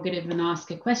prerogative and ask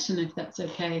a question, if that's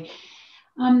okay.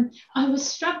 I was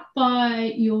struck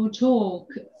by your talk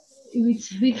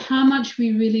with how much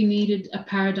we really needed a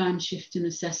paradigm shift in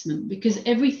assessment, because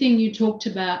everything you talked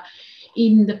about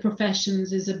in the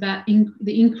professions is about in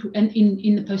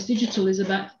the post-digital is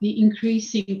about the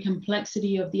increasing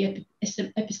complexity of the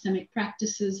epistemic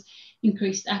practices,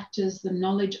 increased actors, the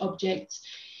knowledge objects.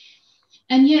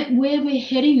 And yet where we're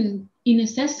heading in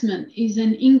assessment is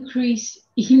an increase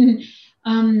in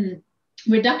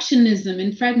reductionism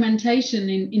and fragmentation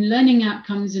in learning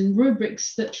outcomes and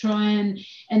rubrics that try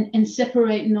and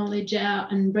separate knowledge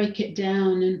out and break it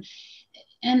down.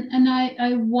 And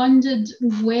I wondered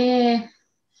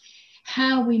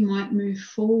how we might move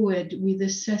forward with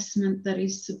assessment that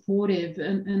is supportive.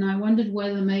 And I wondered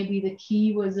whether maybe the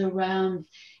key was around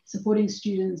supporting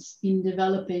students in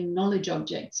developing knowledge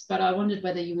objects. But I wondered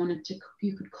whether you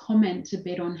could comment a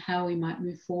bit on how we might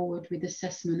move forward with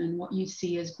assessment and what you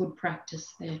see as good practice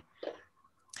there.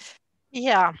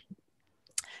 Yeah.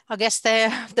 I guess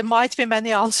there might be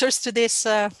many answers to this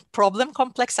problem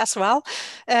complex as well.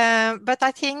 But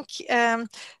I think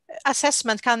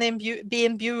assessment can be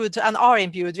imbued and are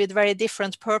imbued with very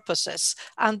different purposes.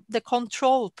 And the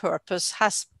control purpose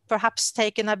has perhaps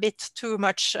taken a bit too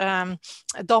much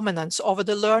dominance over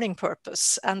the learning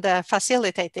purpose and the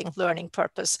facilitating learning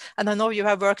purpose. And I know you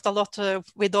have worked a lot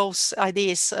with those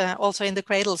ideas also in the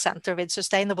CRADLE Center with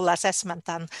sustainable assessment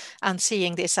and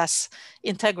seeing this as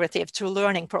integrative to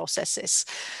learning processes.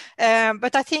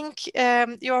 But I think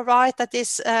you're right that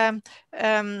this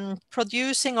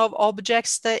producing of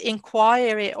objects, the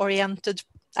inquiry-oriented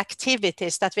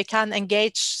activities that we can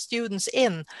engage students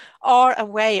in are a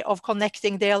way of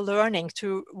connecting their learning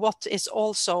to what is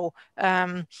also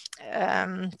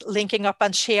linking up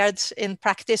and shared in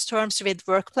practice terms with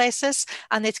workplaces,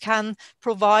 and it can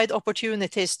provide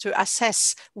opportunities to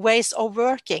assess ways of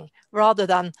working rather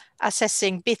than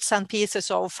assessing bits and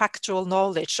pieces of factual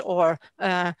knowledge or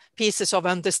pieces of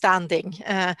understanding.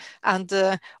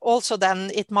 And also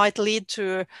then it might lead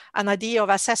to an idea of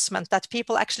assessment that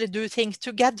people actually do think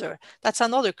together. That's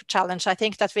another challenge. I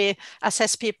think that we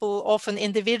assess people often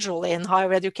individually in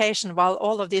higher education, while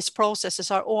all of these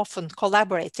processes are often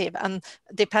collaborative and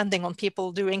depending on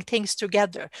people doing things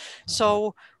together.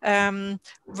 So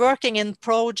working in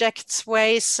project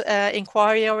ways,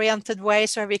 inquiry-oriented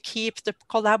ways, where we keep the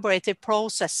collaborative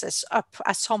processes up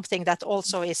as something that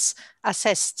also is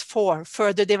assessed for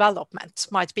further development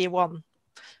might be one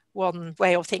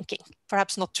way of thinking.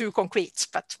 Perhaps not too concrete,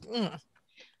 but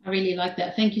I really like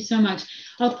that. Thank you so much.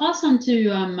 I'll pass on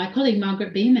to my colleague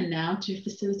Margaret Beeman now to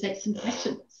facilitate some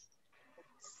questions.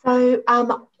 So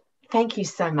thank you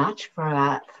so much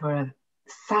for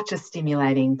such a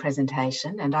stimulating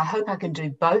presentation, and I hope I can do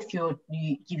both. Give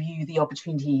you the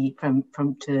opportunity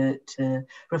to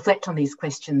reflect on these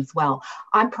questions well.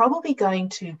 I'm probably going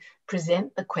to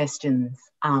present the questions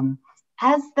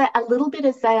as a little bit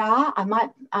as they are. I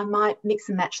might mix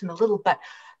and match them a little, but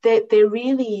they're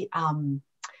really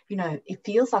you know, it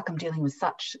feels like I'm dealing with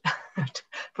such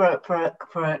for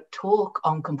a talk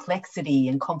on complexity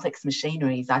and complex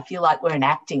machineries. I feel like we're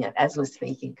enacting it as we're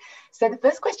speaking. So the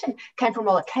first question came from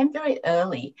it came very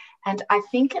early, and I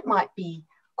think it might be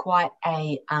quite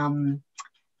an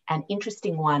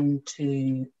interesting one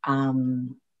to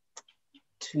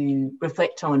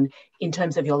reflect on in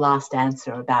terms of your last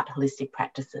answer about holistic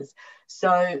practices.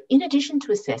 So in addition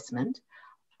to assessment,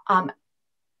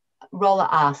 Rolla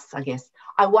asks, I guess,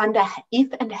 I wonder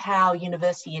if and how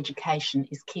university education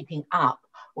is keeping up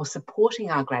or supporting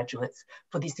our graduates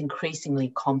for this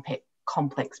increasingly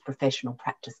complex professional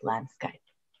practice landscape.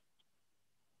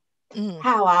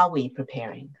 How are we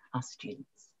preparing our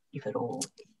students, if at all?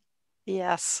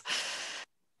 Yes.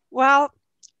 Well,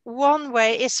 one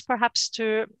way is perhaps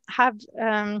to have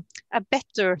a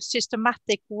better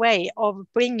systematic way of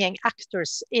bringing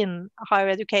actors in higher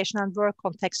education and work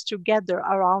context together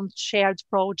around shared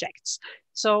projects.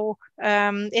 So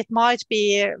it might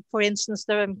be, for instance,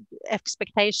 the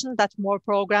expectation that more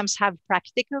programs have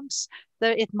practicums.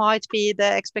 It might be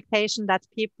the expectation that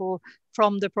people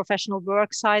from the professional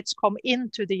work sites come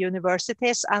into the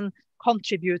universities and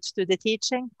contribute to the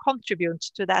teaching, contribute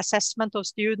to the assessment of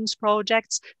students'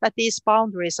 projects, that these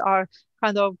boundaries are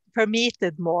kind of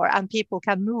permitted more and people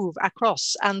can move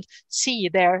across and see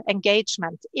their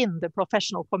engagement in the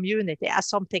professional community as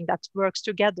something that works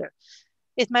together.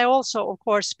 It may also, of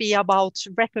course, be about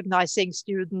recognizing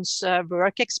students'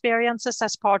 work experiences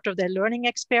as part of their learning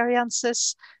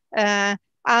experiences. And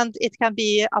it can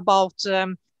be about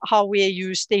how we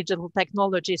use digital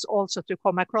technologies also to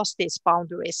come across these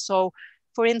boundaries. So,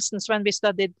 for instance, when we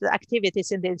studied the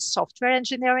activities in the software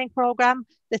engineering program,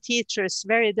 the teachers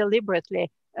very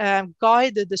deliberately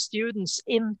guided the students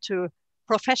into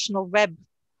professional web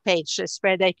pages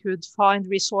where they could find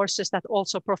resources that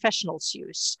also professionals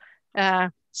use.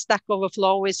 Stack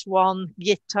Overflow is one,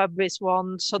 GitHub is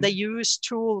one. So they use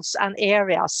tools and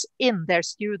areas in their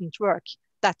student work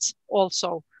that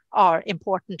also are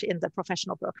important in the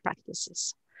professional work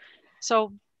practices.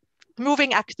 So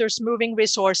moving actors, moving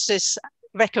resources,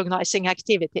 recognizing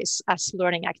activities as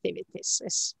learning activities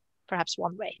is perhaps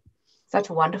one way. Such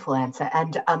a wonderful answer.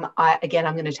 And I'm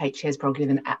going to take Chair's prerogative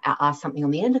and ask something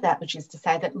on the end of that, which is to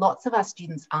say that lots of our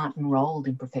students aren't enrolled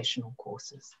in professional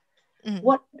courses.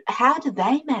 How do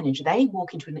they manage? They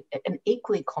walk into an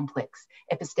equally complex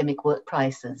epistemic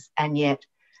workplaces, and yet,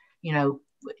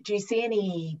 do you see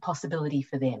any possibility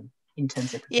for them in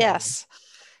terms of preparing? Yes.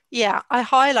 Yeah, I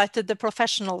highlighted the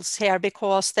professionals here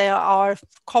because they are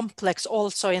complex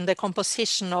also in the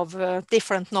composition of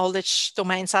different knowledge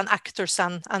domains and actors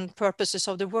and purposes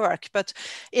of the work. But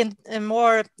in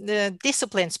more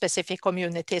discipline-specific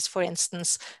communities, for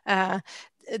instance,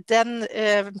 then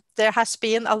there has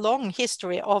been a long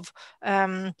history of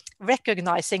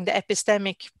recognizing the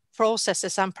epistemic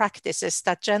processes and practices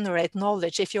that generate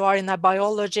knowledge. If you are in a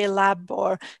biology lab,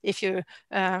 or if you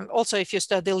if you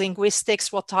study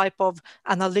linguistics, what type of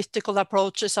analytical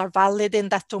approaches are valid in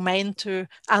that domain to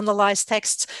analyze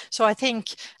texts. So I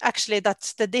think actually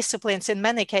that the disciplines in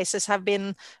many cases have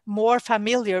been more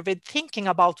familiar with thinking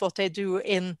about what they do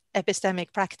in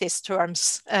epistemic practice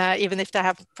terms, even if they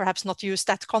have perhaps not used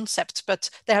that concept, but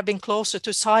they have been closer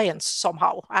to science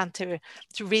somehow and to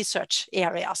research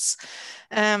areas.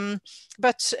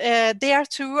 But there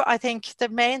too, I think the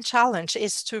main challenge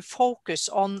is to focus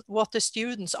on what the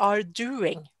students are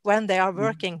doing when they are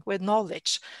working with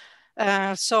knowledge.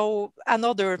 So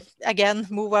another, again,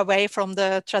 move away from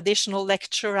the traditional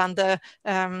lecture and the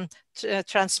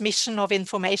transmission of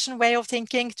information way of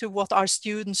thinking to what are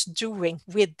students doing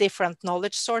with different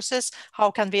knowledge sources.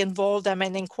 How can we involve them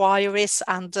in inquiries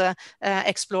and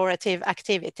explorative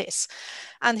activities?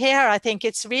 And here I think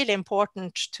it's really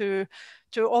important to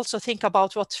also think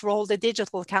about what role the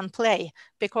digital can play,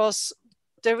 because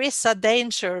there is a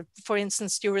danger, for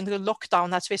instance, during the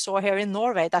lockdown, as we saw here in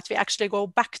Norway, that we actually go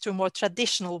back to more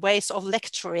traditional ways of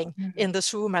lecturing in the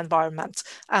Zoom environment.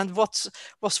 And what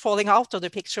was falling out of the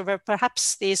picture were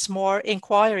perhaps these more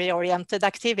inquiry-oriented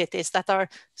activities that are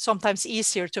sometimes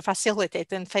easier to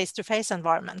facilitate in face-to-face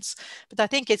environments. But I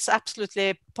think it's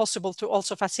absolutely possible to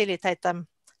also facilitate them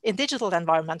in digital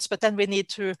environments, but then we need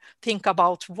to think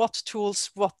about what tools,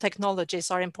 what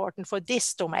technologies are important for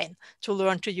this domain to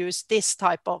learn to use this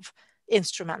type of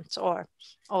instrument or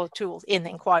tool in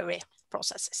inquiry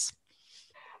processes.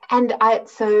 And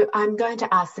so I'm going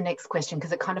to ask the next question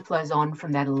because it kind of flows on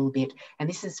from that a little bit. And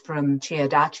this is from Chair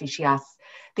Dachi. She asks,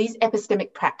 these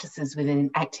epistemic practices within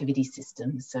activity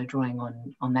systems, so drawing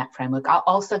on that framework, are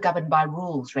also governed by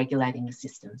rules regulating the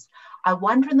systems. I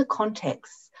wonder, in the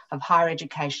context of higher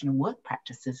education and work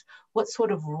practices, what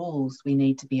sort of rules we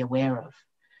need to be aware of?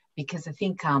 Because I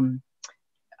think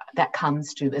that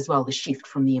comes to, as well, the shift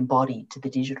from the embodied to the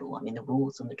digital. I mean, the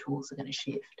rules and the tools are going to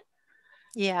shift.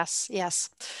 Yes.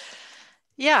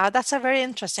 Yeah, that's a very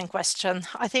interesting question.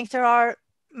 I think there are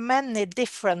many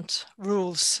different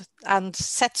rules and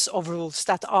sets of rules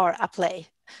that are at play.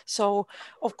 So,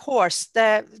 of course,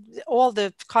 all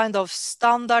the kind of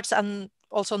standards and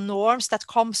also norms that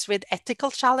comes with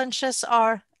ethical challenges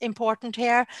are important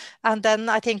here. And then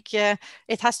I think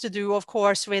it has to do, of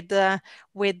course, with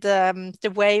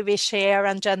the way we share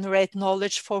and generate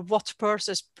knowledge for what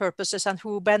purposes and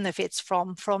who benefits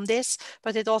from this.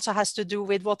 But it also has to do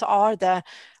with what are the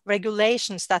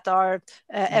regulations that are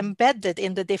embedded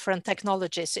in the different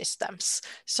technology systems.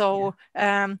 So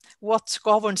what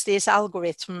governs this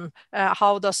algorithm?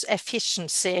 How does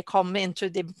efficiency come into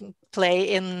the play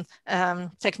in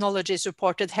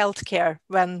technology-supported healthcare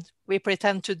when we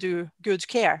pretend to do good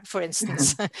care, for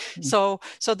instance? So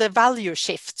the value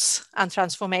shifts and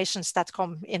transformations that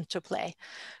come into play.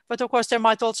 But of course, there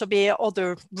might also be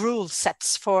other rule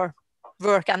sets for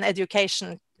work and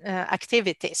education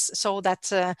activities, so that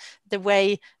the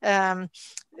way,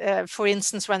 for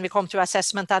instance, when we come to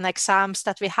assessment and exams,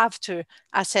 that we have to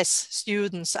assess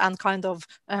students and kind of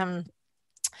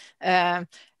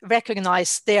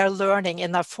recognize their learning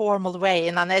in a formal way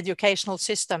in an educational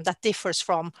system that differs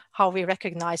from how we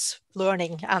recognize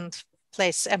learning and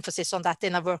place emphasis on that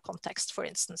in a work context, for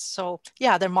instance. So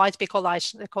yeah, there might be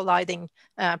colliding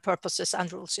purposes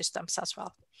and rule systems as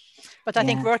well. But I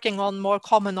think working on more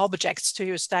common objects, to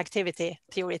use the activity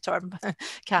theory term,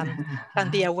 can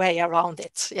be a way around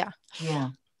it. Yeah.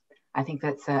 I think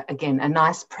that's, again, a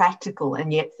nice practical,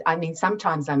 and yet, I mean,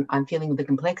 sometimes I'm feeling the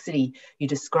complexity you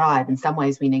describe. In some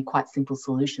ways, we need quite simple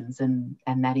solutions, and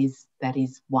that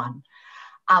is one.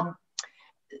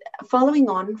 Following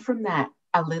on from that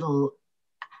a little,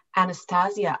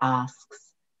 Anastasia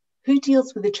asks, who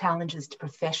deals with the challenges to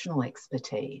professional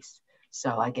expertise?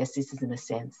 So I guess this is, in a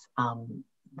sense,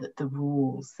 the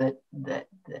rules that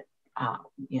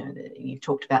you know, you've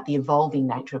talked about the evolving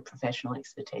nature of professional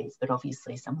expertise, but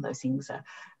obviously some of those things are,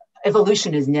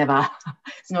 evolution is never,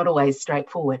 it's not always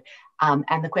straightforward.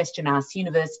 And the question asks,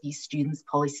 universities, students,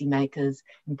 policymakers,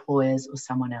 employers, or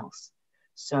someone else?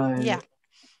 So yeah.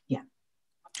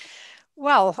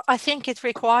 Well, I think it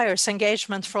requires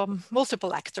engagement from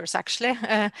multiple actors, actually.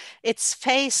 It's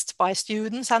faced by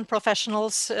students and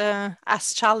professionals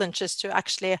as challenges to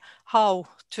actually how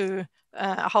to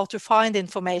find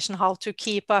information, how to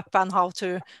keep up, and how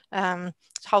to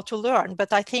learn.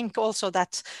 But I think also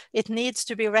that it needs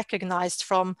to be recognized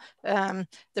from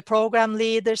the program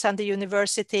leaders and the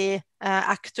university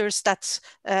actors that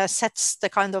sets the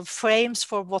kind of frames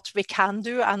for what we can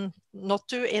do and not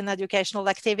do in educational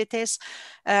activities.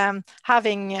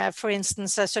 Having, for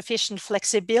instance, a sufficient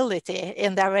flexibility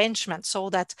in the arrangement so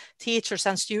that teachers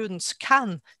and students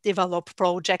can develop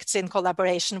projects in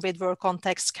collaboration with work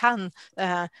contexts, can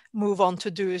move on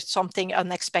to do something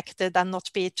unexpected and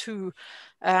not be too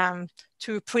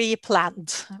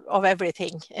pre-planned of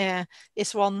everything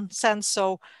is one sense.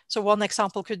 So one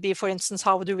example could be, for instance,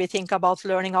 how do we think about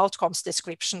learning outcomes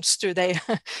descriptions? Do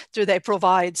they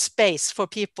provide space for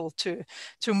people to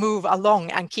move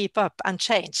along and keep up and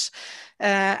change?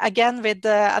 Again, with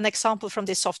an example from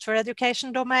the software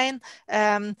education domain,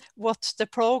 what the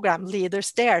program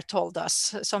leaders there told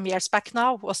us some years back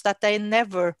now was that they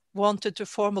never wanted to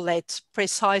formulate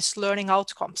precise learning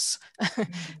outcomes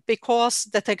because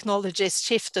the technologies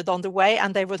shifted on the way,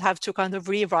 and they would have to kind of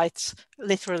rewrite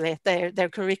literally their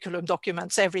curriculum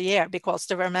documents every year because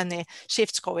there were many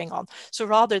shifts going on. So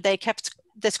rather they kept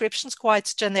descriptions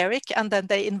quite generic, and then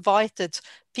they invited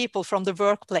people from the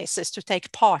workplaces to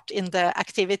take part in the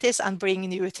activities and bring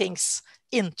new things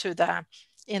into the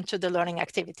learning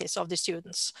activities of the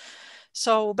students.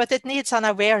 So, but it needs an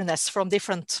awareness from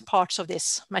different parts of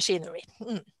this machinery.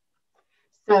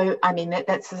 So, I mean,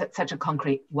 that's such a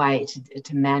concrete way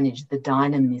to manage the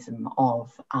dynamism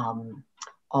of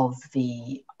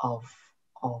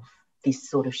this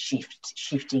sort of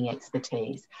shifting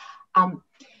expertise. I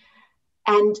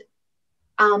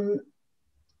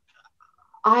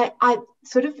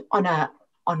sort of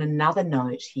on another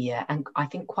note here, and I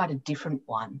think quite a different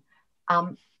one,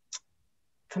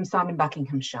 from Simon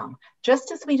Buckinghamshire. Just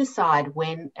as we decide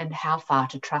when and how far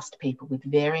to trust people with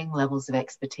varying levels of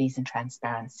expertise and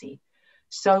transparency,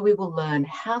 so we will learn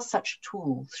how such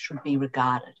tools should be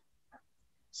regarded.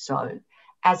 So,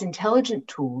 as intelligent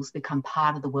tools become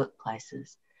part of the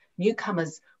workplaces,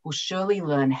 newcomers will surely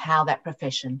learn how that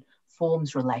profession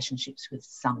forms relationships with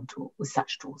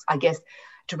such tools. I guess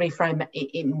to reframe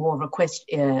it in more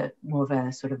of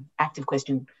a sort of active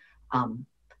question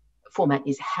format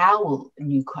is, how will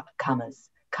newcomers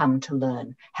come to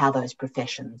learn how those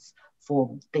professions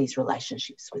form these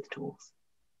relationships with tools?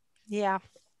 Yeah.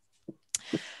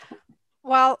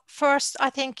 Well, first, I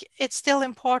think it's still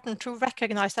important to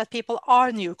recognize that people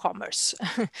are newcomers.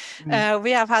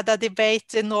 We have had a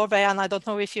debate in Norway, and I don't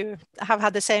know if you have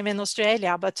had the same in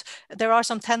Australia, but there are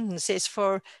some tendencies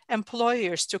for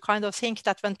employers to kind of think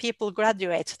that when people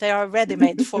graduate, they are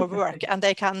ready-made for work and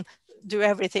they can do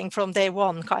everything from day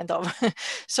one, kind of.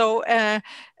 So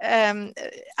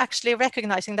actually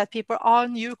recognizing that people are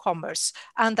newcomers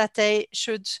and that they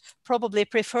should probably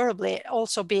preferably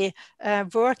also be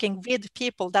working with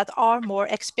people that are more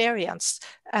experienced,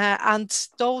 and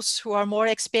those who are more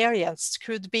experienced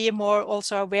could be more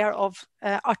also aware of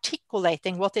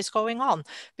articulating what is going on,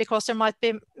 because there might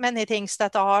be many things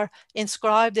that are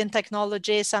inscribed in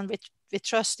technologies and we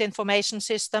trust information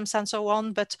systems and so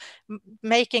on, but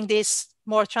making this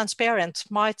more transparent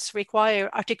might require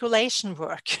articulation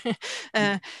work.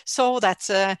 So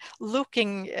that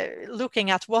looking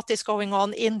at what is going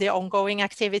on in the ongoing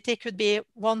activity could be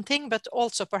one thing, but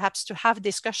also perhaps to have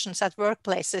discussions at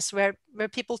workplaces where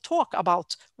people talk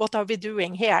about what are we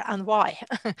doing here and why,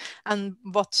 and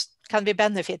what can we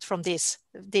benefit from these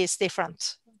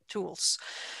different tools.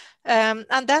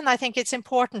 And then I think it's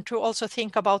important to also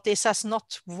think about this as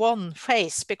not one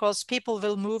phase, because people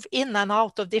will move in and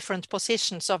out of different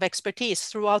positions of expertise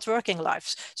throughout working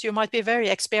lives. So you might be very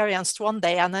experienced one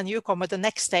day and then you come with the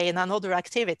next day in another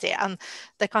activity. And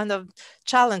the kind of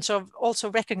challenge of also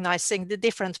recognizing the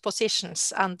different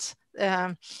positions and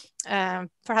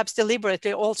perhaps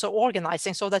deliberately also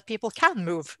organizing so that people can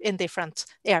move in different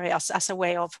areas as a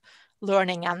way of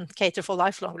learning and cater for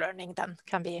lifelong learning then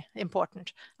can be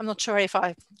important. I'm not sure if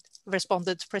I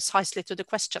responded precisely to the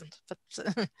question, but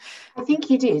I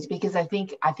think you did, because I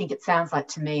think it sounds like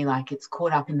to me like it's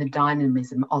caught up in the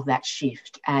dynamism of that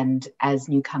shift, and as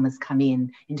newcomers come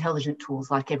in, intelligent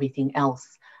tools, like everything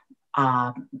else,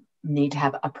 need to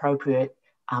have appropriate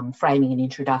framing and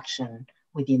introduction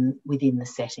within the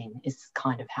setting. Is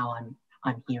kind of how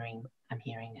I'm hearing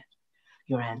it,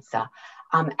 your answer,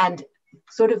 and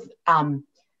sort of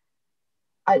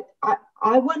I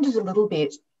wondered a little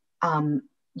bit,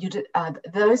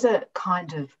 those are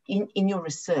kind of in your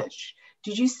research,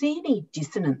 did you see any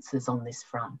dissonances on this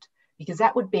front? Because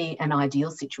that would be an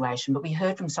ideal situation, but we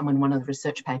heard from someone in one of the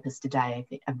research papers today,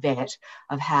 a vet,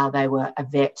 of how they were a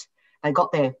vet. They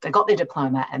got their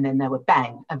diploma and then they were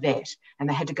bang, a vet, and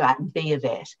they had to go out and be a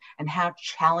vet, and how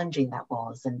challenging that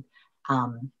was, and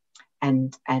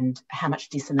how much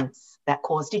dissonance that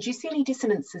caused. Did you see any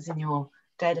dissonances in your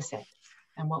data set?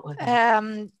 And what were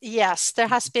they? Yes, there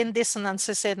has been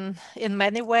dissonances in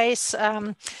many ways.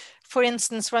 For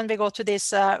instance, when we go to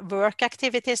these work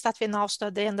activities that we now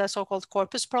study in the so-called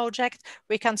Corpus project,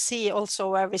 we can see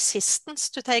also a resistance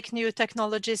to take new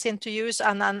technologies into use,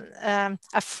 and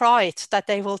a fright that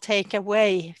they will take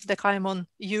away the kind of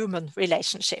human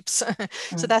relationships.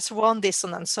 So that's one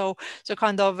dissonance. So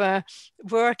kind of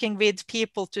working with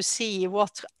people to see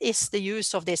what is the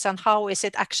use of this and how is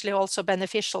it actually also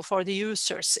beneficial for the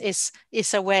users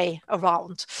is a way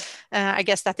around. I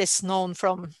guess that is known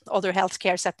from other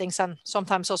healthcare settings, and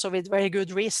sometimes also with very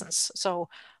good reasons. So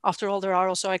after all, there are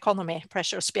also economy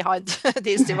pressures behind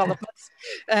these developments.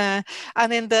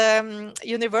 And in the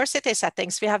university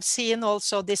settings, we have seen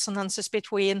also dissonances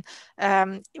between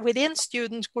within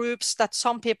student groups, that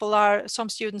some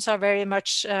students are very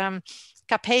much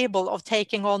capable of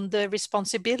taking on the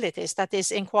responsibilities that these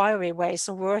inquiry ways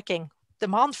of working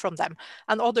demand from them,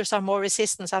 and others are more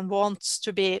resistant and wants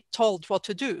to be told what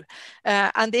to do.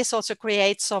 And this also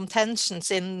creates some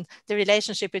tensions in the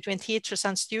relationship between teachers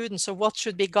and students. So what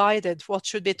should be guided, what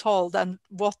should be told, and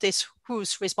what is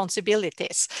whose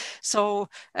responsibilities. So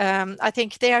I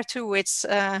think there too, it's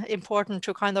important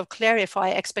to kind of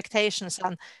clarify expectations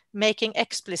and making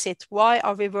explicit why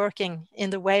are we working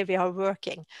in the way we are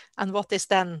working, and what is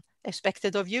then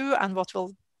expected of you, and what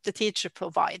will the teacher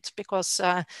provide, because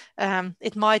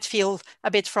it might feel a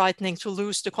bit frightening to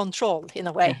lose the control in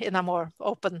a way, in a more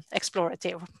open,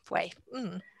 explorative way.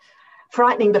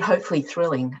 Frightening, but hopefully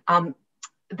thrilling.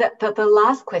 The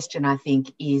last question, I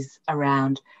think, is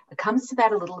around, it comes to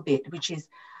that a little bit, which is,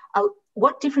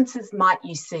 what differences might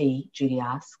you see, Judy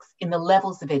asks, in the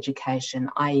levels of education,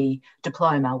 i.e.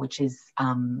 diploma, which is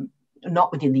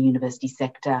not within the university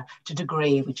sector, to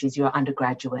degree, which is your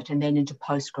undergraduate, and then into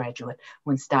postgraduate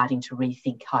when starting to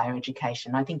rethink higher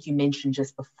education. I think you mentioned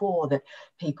just before that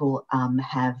people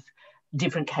have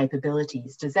different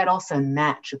capabilities. Does that also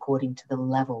match according to the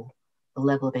level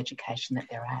of education that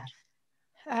they're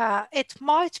at? It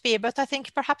might be, but I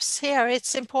think perhaps here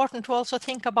it's important to also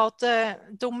think about the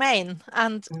domain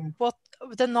and what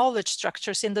the knowledge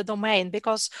structures in the domain,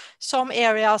 because some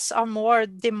areas are more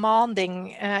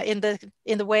demanding in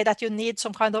the way that you need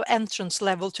some kind of entrance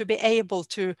level to be able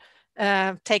to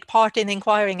take part in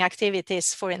inquiring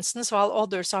activities, for instance, while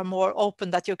others are more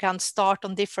open that you can start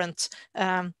on different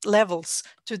levels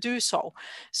to do so.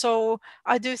 So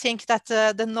I do think that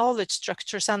the knowledge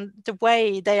structures and the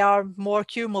way they are more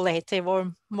cumulative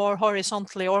or more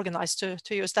horizontally organized,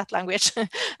 to use that language,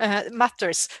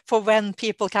 matters for when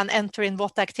people can enter in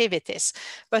what activities.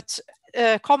 But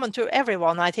common to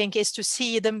everyone, I think, is to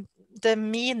see the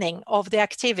meaning of the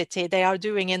activity they are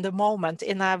doing in the moment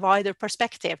in a wider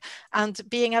perspective, and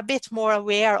being a bit more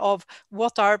aware of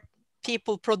what are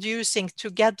people producing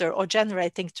together or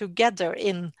generating together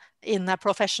in a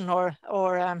professional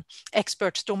or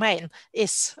expert domain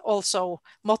is also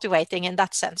motivating in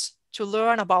that sense, to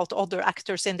learn about other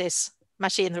actors in this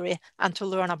machinery and to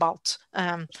learn about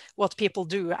what people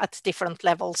do at different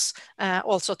levels,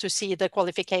 also to see the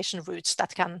qualification routes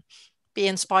that can be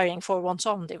inspiring for one's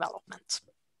own development.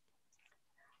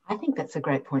 I think that's a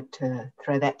great point to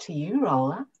throw that to you,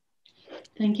 Rola.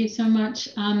 Thank you so much.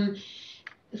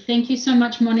 Thank you so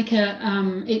much, Monika.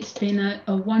 It's been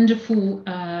a wonderful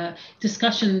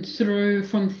discussion through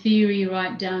from theory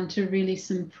right down to really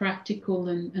some practical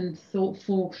and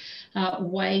thoughtful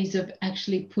ways of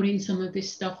actually putting some of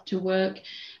this stuff to work.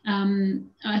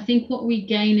 I think what we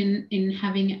gain in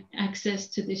having access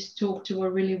to this talk to a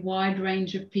really wide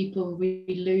range of people, we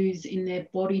lose in their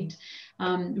bodied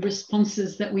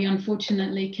responses that we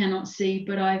unfortunately cannot see,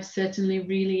 but I've certainly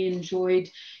really enjoyed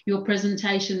your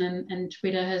presentation, and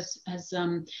Twitter has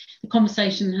the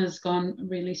conversation has gone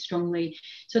really strongly.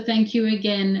 So thank you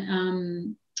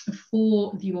again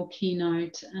for your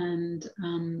keynote, and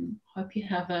hope you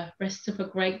have a rest of a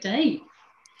great day.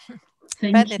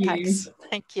 Thank you. Thanks.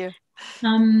 Thank you.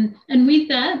 And with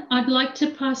that, I'd like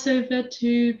to pass over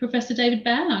to Professor David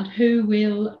Ballard, who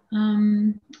will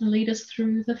lead us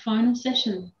through the final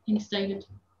session. Thanks, David.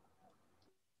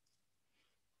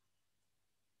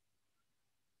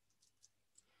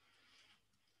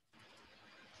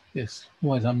 Yes,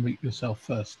 always unmute yourself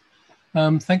first.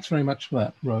 Thanks very much for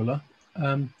that, Rola.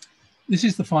 This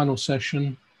is the final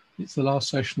session. It's the last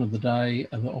session of the day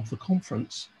of the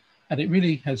conference, and it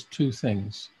really has two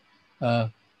things.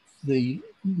 The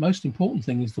most important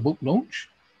thing is the book launch,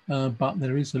 but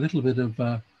there is a little bit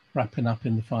of wrapping up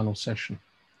in the final session.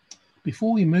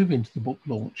 Before we move into the book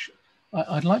launch,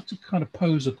 I'd like to kind of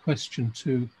pose a question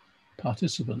to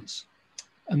participants,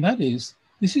 and that is,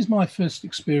 this is my first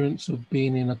experience of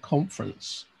being in a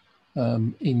conference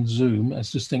in Zoom,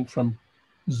 as distinct from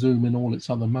Zoom in all its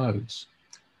other modes.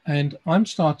 And I'm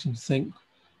starting to think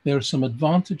there are some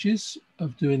advantages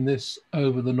of doing this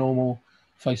over the normal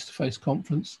face-to-face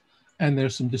conference, and there are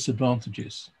some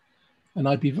disadvantages. And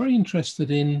I'd be very interested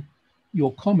in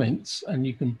your comments, and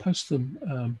you can post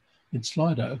them in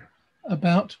Slido,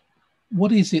 about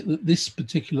what is it that this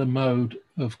particular mode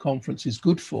of conference is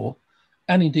good for,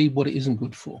 and indeed what it isn't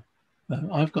good for.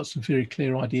 I've got some very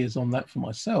clear ideas on that for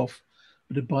myself,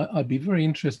 but I'd be very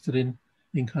interested in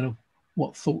kind of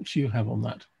what thoughts you have on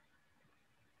that.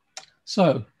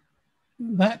 So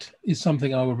that is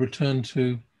something I will return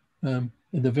to in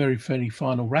the very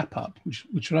final wrap-up,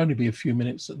 which will only be a few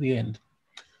minutes at the end.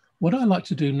 What I'd like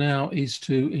to do now is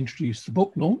to introduce the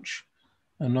book launch,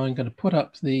 and I'm going to put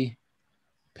up the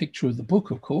picture of the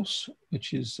book, of course,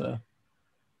 which is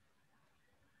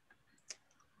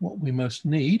what we most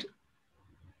need.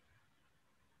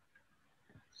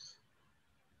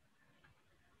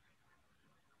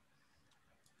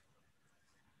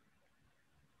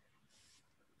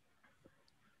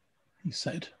 He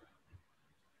said.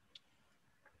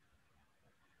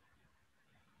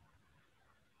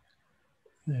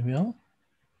 There we are.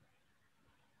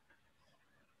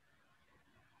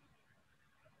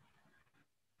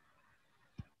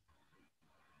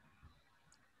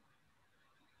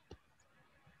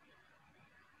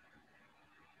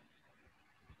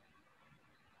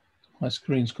 My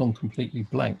screen's gone completely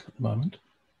blank at the moment.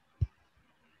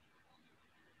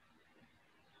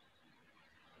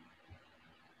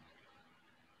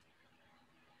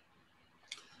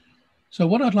 So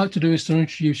what I'd like to do is to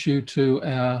introduce you to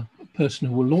our person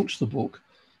who will launch the book,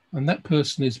 and that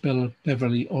person is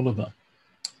Beverley Oliver.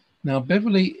 Now,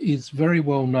 Beverley is very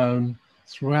well known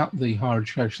throughout the higher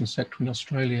education sector in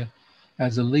Australia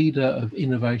as a leader of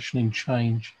innovation and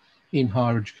change in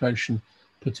higher education,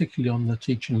 particularly on the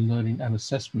teaching and learning and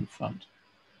assessment front.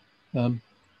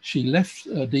 She left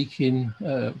Deakin,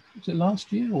 was it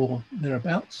last year or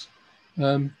thereabouts?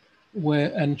 And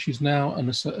she's now an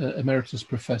Emeritus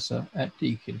Professor at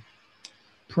Deakin.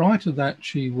 Prior to that,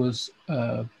 she was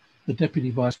the Deputy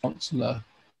Vice Chancellor of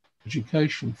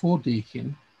Education for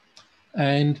Deakin,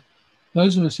 and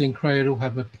those of us in CRADLE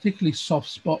have a particularly soft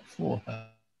spot for her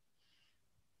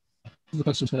the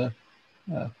person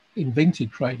who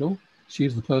invented Cradle. She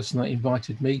was the person that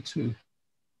invited me to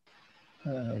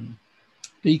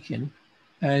Deakin,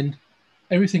 and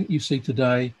everything you see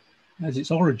today has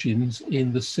its origins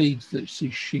in the seeds that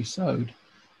she sowed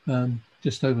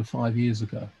just over 5 years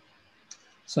ago.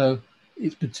 So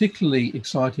it's particularly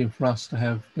exciting for us to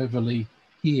have Beverley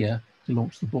here to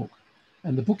launch the book.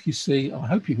 And the book you see, I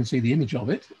hope you can see the image of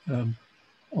it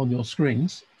on your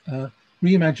screens,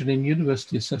 Reimagining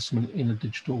University Assessment in a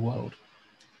Digital World.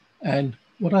 And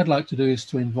what I'd like to do is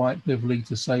to invite Beverley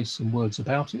to say some words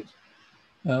about it.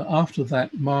 After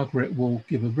that, Margaret will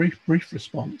give a brief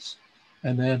response,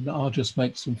 and then I'll just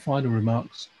make some final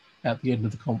remarks at the end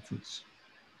of the conference.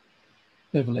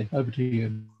 Beverley, over to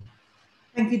you.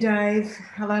 Thank you, Dave.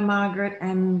 Hello, Margaret,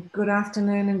 and good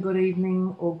afternoon and good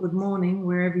evening or good morning,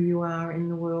 wherever you are in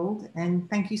the world. And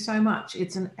thank you so much.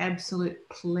 It's an absolute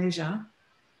pleasure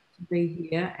to be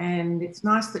here. And it's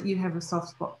nice that you have a soft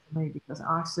spot for me, because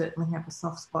I certainly have a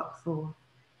soft spot for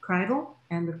Cradle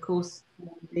and, of course,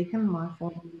 Deakin, my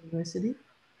former university,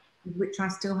 with which I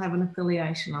still have an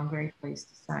affiliation, I'm very pleased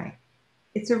to say.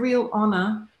 It's a real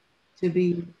honour to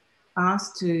be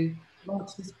asked to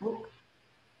launch this book,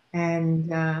 and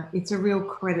it's a real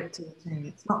credit to the team.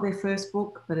 It's not their first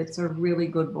book, but it's a really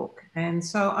good book. And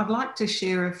so I'd like to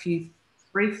share a few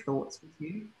brief thoughts with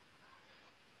you.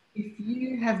 If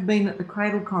you have been at the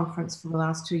CRADLE Conference for the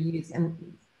last 2 years, and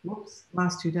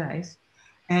last 2 days,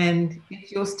 and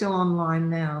if you're still online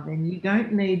now, then you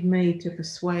don't need me to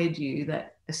persuade you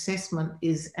that assessment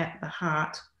is at the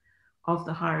heart of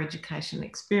the higher education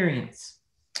experience.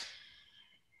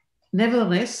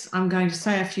 Nevertheless, I'm going to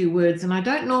say a few words, and I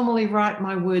don't normally write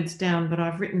my words down, but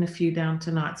I've written a few down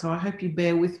tonight, so I hope you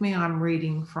bear with me. I'm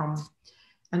reading from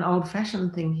an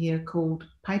old-fashioned thing here called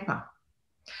paper,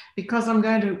 because I'm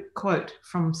going to quote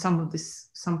from some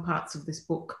parts of this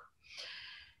book.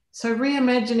 So,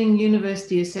 Reimagining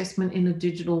University Assessment in a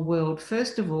Digital World.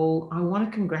 First of all, I want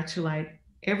to congratulate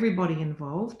everybody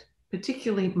involved,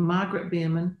 particularly Margaret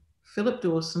Bierman, Philip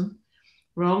Dawson,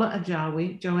 Rola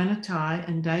Ajawi, Joanna Tai,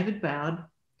 and David Bowd,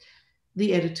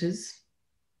 the editors,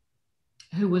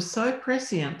 who were so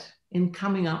prescient in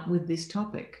coming up with this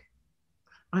topic.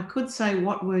 I could say,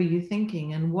 what were you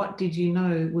thinking and what did you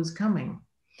know was coming?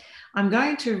 I'm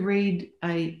going to read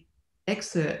an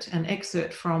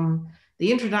excerpt from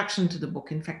the introduction to the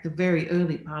book, in fact, the very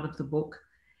early part of the book.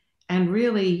 And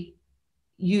really,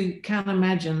 you can't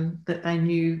imagine that they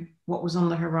knew what was on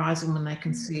the horizon when they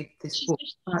conceived this book.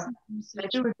 But they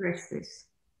do address this.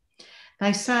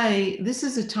 They say, this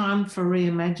is a time for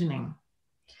reimagining.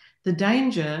 The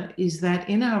danger is that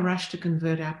in our rush to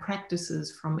convert our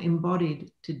practices from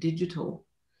embodied to digital,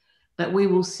 that we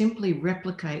will simply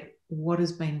replicate what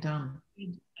has been done.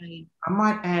 I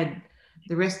might add,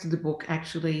 the rest of the book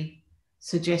actually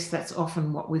suggests that's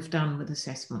often what we've done with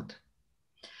assessment.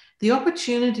 The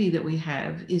opportunity that we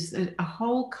have is that a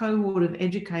whole cohort of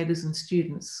educators and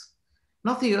students,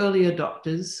 not the early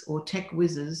adopters or tech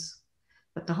whizzes,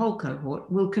 but the whole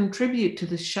cohort, will contribute to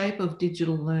the shape of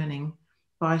digital learning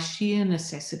by sheer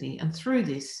necessity. And through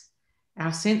this,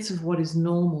 our sense of what is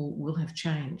normal will have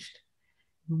changed.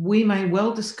 We may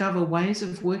well discover ways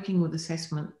of working with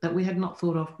assessment that we had not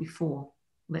thought of before.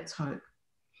 Let's hope.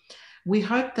 We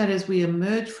hope that as we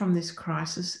emerge from this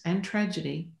crisis and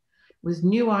tragedy with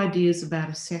new ideas about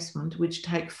assessment which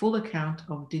take full account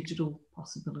of digital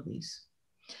possibilities.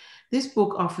 This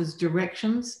book offers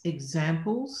directions,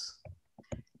 examples,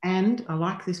 and, I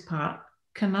like this part,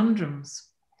 conundrums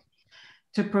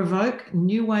to provoke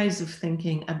new ways of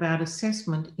thinking about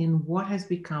assessment in what has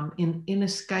become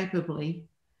inescapably,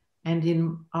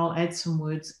 and I'll add some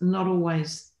words, not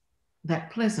always that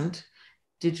pleasant,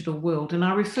 digital world. And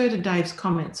I refer to Dave's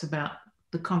comments about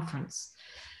the conference.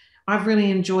 I've really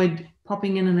enjoyed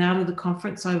popping in and out of the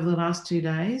conference over the last 2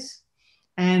 days.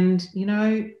 And, you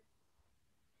know,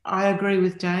 I agree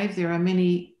with Dave. There are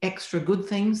many extra good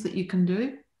things that you can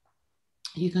do.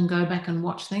 You can go back and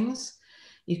watch things.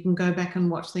 You can go back and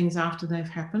watch things after they've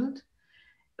happened.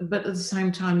 But at the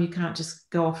same time, you can't just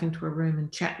go off into a room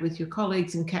and chat with your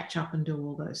colleagues and catch up and do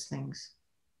all those things.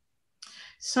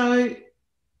 So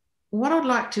what I'd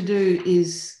like to do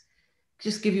is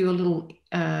just give you a little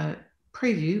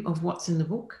preview of what's in the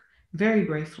book, very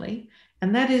briefly.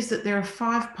 And that is that there are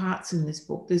 5 parts in this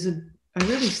book. There's a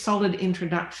really solid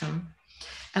introduction.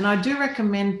 And I do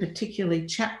recommend particularly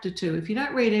chapter 2. If you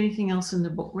don't read anything else in the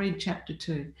book, read chapter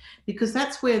 2, because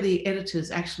that's where the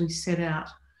editors actually set out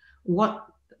what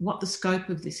the scope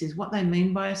of this is, what they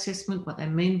mean by assessment, what they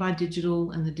mean by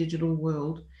digital and the digital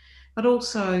world, but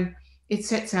also it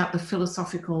sets out the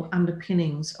philosophical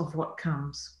underpinnings of what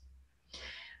comes.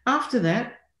 After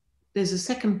that, there's a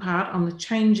second part on the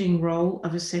changing role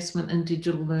of assessment and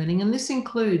digital learning. And this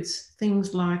includes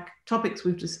things like topics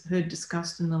we've just heard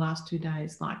discussed in the last 2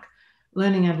 days, like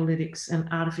learning analytics and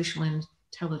artificial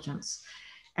intelligence.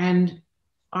 And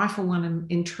I, for one, am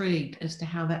intrigued as to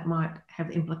how that might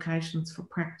have implications for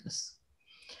practice.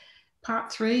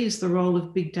 Part 3 is the role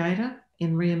of big data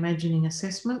in reimagining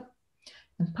assessment.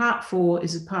 And part 4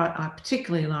 is a part I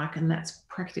particularly like, and that's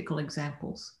practical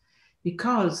examples.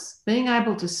 Because being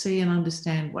able to see and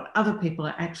understand what other people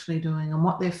are actually doing and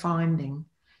what they're finding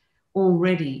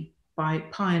already by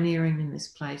pioneering in this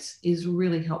place is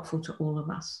really helpful to all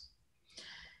of us.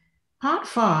 Part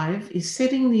 5 is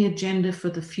setting the agenda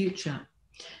for the future.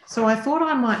 So I thought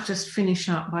I might just finish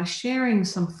up by sharing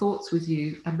some thoughts with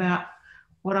you about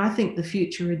what I think the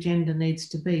future agenda needs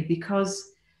to be,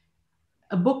 because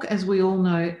a book, as we all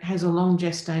know, has a long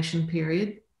gestation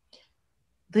period.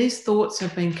 These thoughts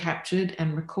have been captured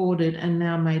and recorded and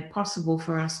now made possible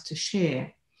for us to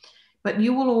share. But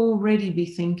you will already be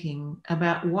thinking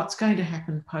about what's going to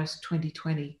happen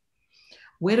post-2020.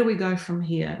 Where do we go from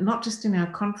here? Not just in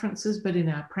our conferences, but in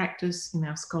our practice, in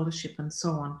our scholarship, and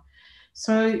so on.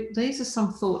 So these are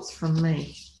some thoughts from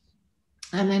me.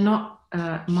 And they're not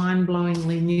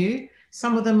mind-blowingly new.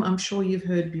 Some of them I'm sure you've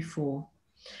heard before.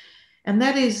 And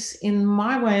that is, in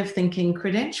my way of thinking,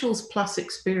 credentials plus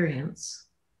experience.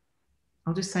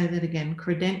 I'll just say that again,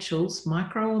 credentials,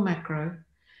 micro or macro,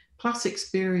 plus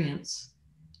experience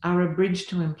are a bridge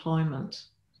to employment.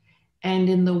 And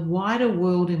in the wider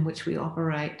world in which we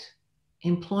operate,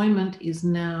 employment is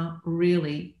now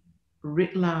really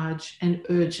writ large and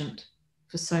urgent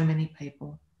for so many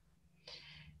people.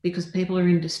 Because people are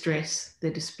in distress, they're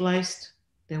displaced,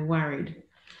 they're worried.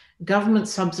 Government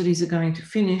subsidies are going to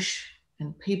finish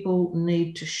and people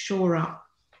need to shore up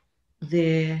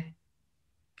their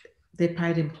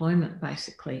paid employment,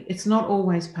 basically. It's not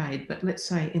always paid, but let's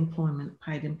say employment,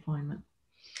 paid employment.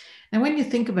 Now, when you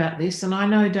think about this, and I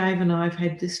know Dave and I have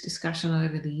had this discussion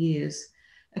over the years,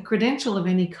 a credential of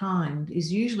any kind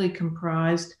is usually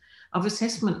comprised of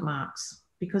assessment marks,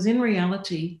 because in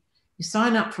reality, you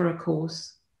sign up for a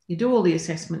course, you do all the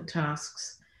assessment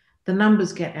tasks, the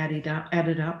numbers get added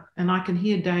up, and I can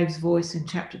hear Dave's voice in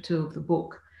chapter 2 of the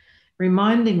book,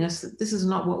 reminding us that this is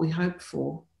not what we hoped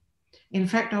for. In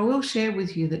fact, I will share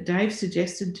with you that Dave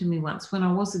suggested to me once when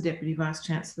I was the Deputy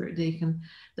Vice-Chancellor at Deakin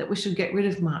that we should get rid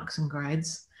of marks and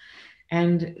grades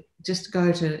and just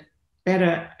go to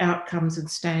better outcomes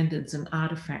and standards and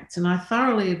artifacts. And I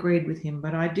thoroughly agreed with him,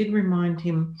 but I did remind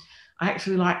him I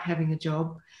actually liked having a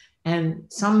job and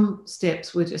some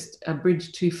steps were just a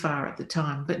bridge too far at the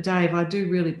time. But Dave, I do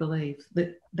really believe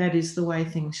that that is the way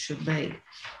things should be.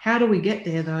 How do we get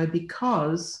there though?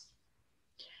 Because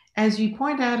as you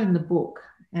point out in the book,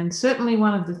 and certainly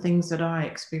one of the things that I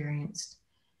experienced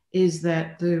is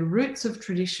that the roots of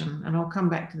tradition, and I'll come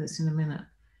back to this in a minute,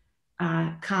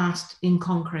 are cast in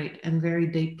concrete and very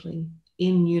deeply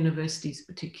in universities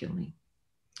particularly.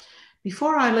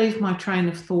 Before I leave my train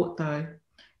of thought though,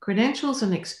 credentials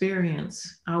and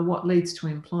experience are what leads to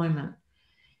employment.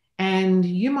 And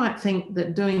you might think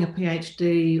that doing a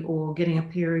PhD or getting a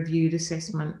peer-reviewed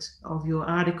assessment of your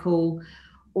article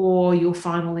or your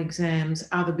final exams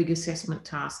are the big assessment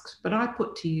tasks. But I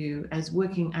put to you as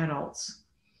working adults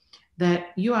that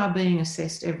you are being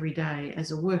assessed every day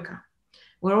as a worker.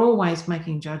 We're always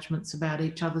making judgments about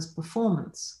each other's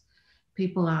performance.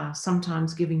 People are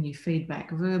sometimes giving you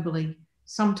feedback verbally,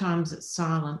 sometimes it's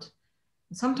silent,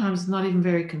 and sometimes it's not even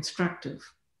very constructive.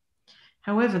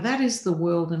 However, that is the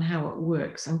world and how it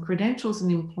works, and credentials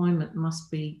and employment must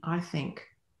be, I think,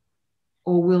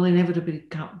 or will inevitably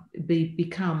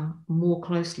become more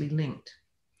closely linked.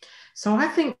 So I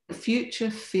think future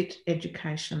fit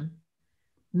education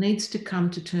needs to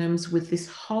come to terms with this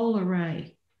whole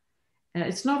array.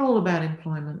 It's not all about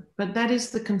employment, but that is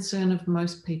the concern of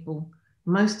most people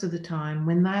most of the time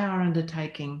when they are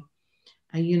undertaking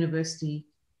a university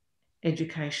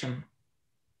education.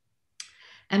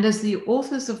 And as the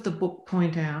authors of the book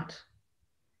point out,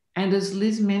 and as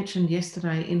Liz mentioned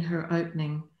yesterday in her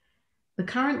opening, the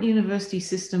current university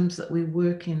systems that we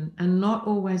work in are not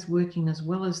always working as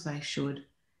well as they should.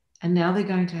 And now they're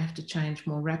going to have to change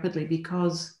more rapidly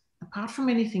because, apart from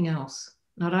anything else,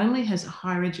 not only has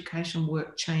higher education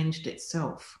work changed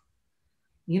itself,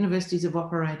 universities have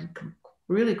operated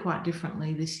really quite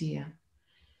differently this year.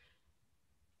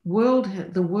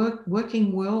 The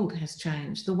working world has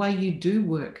changed. The way you do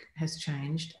work has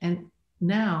changed. And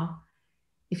now,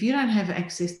 if you don't have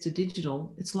access to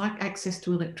digital, it's like access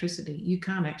to electricity. You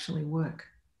can't actually work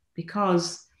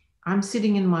because I'm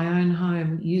sitting in my own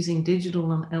home using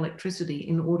digital and electricity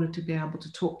in order to be able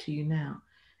to talk to you now.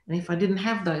 And if I didn't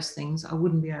have those things, I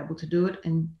wouldn't be able to do it.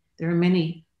 And there are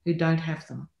many who don't have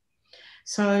them.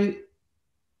 So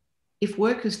if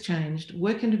work has changed,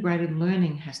 work integrated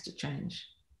learning has to change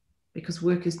because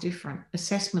work is different.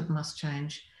 Assessment must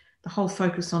change. The whole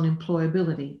focus on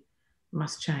employability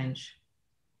must change.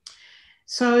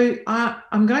 So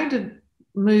I'm going to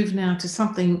move now to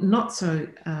something not so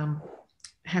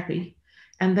happy,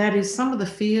 and that is some of the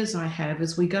fears I have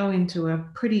as we go into a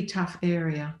pretty tough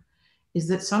area is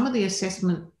that some of the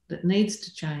assessment that needs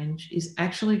to change is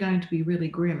actually going to be really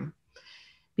grim,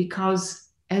 because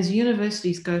as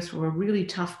universities go through a really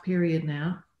tough period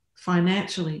now,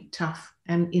 financially tough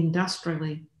and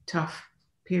industrially tough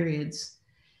periods,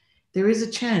 there is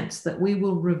a chance that we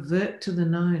will revert to the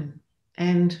known.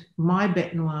 And my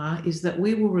bet noir is that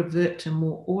we will revert to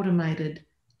more automated,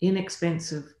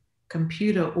 inexpensive,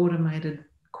 computer automated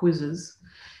quizzes,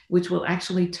 which will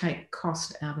actually take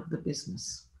cost out of the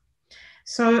business.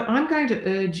 So I'm going to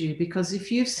urge you, because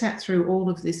if you've sat through all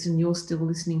of this and you're still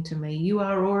listening to me, you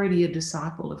are already a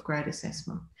disciple of great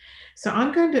assessment. So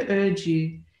I'm going to urge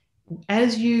you,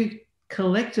 as you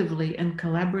collectively and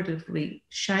collaboratively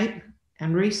shape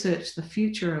and research the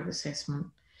future of assessment,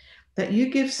 that you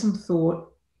give some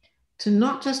thought to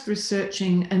not just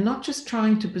researching and not just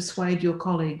trying to persuade your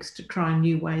colleagues to try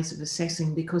new ways of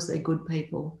assessing because they're good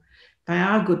people. They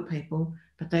are good people,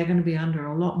 but they're going to be under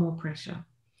a lot more pressure.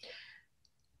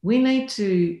 We need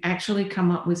to actually come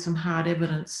up with some hard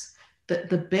evidence that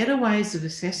the better ways of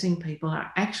assessing people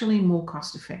are actually more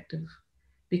cost effective,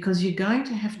 because you're going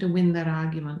to have to win that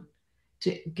argument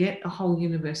to get a whole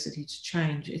university to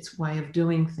change its way of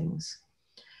doing things.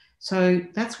 So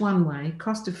that's one way,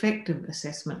 cost-effective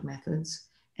assessment methods.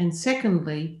 And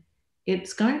secondly,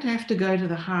 it's going to have to go to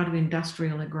the heart of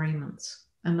industrial agreements,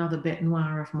 another bête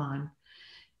noire of mine.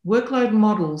 Workload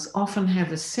models often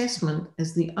have assessment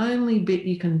as the only bit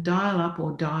you can dial up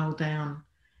or dial down.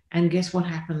 And guess what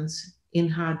happens in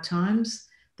hard times?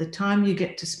 The time you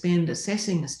get to spend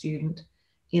assessing a student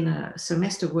in a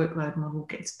semester workload model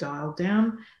gets dialed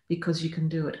down because you can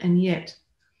do it. And yet,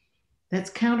 that's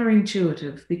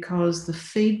counterintuitive, because the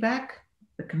feedback,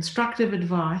 the constructive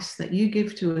advice that you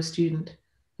give to a student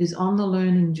who's on the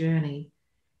learning journey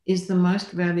is the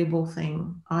most valuable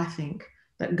thing, I think,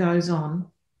 that goes on.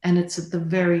 And it's at the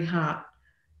very heart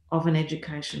of an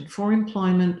education for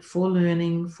employment, for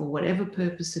learning, for whatever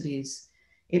purpose it is.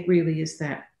 It really is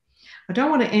that. I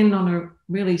don't want to end on a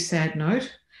really sad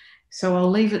note, so I'll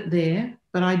leave it there.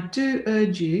 But I do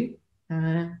urge you,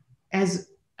 as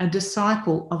a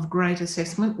disciple of great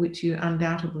assessment, which you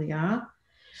undoubtedly are,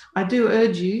 I do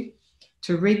urge you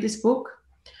to read this book,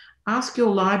 ask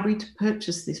your library to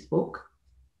purchase this book,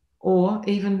 or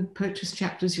even purchase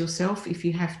chapters yourself if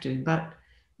you have to, but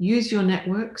use your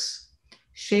networks,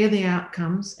 share the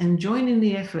outcomes, and join in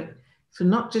the effort for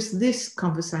not just this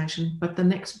conversation, but the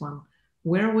next one.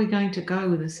 Where are we going to go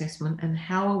with assessment, and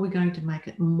how are we going to make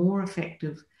it more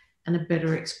effective and a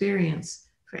better experience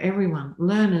for everyone,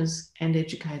 learners and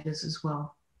educators as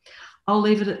well? I'll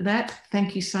leave it at that.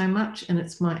 Thank you so much. And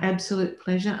it's my absolute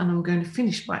pleasure. And I'm going to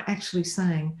finish by actually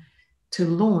saying, to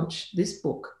launch this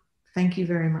book, thank you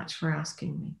very much for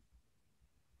asking me.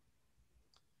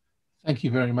 Thank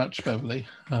you very much, Beverley.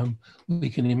 We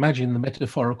can imagine the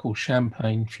metaphorical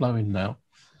champagne flowing now.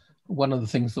 One of the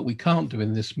things that we can't do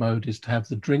in this mode is to have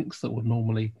the drinks that would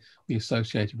normally be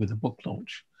associated with a book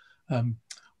launch.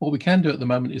 What we can do at the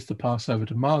moment is to pass over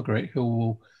to Margaret, who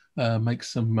will make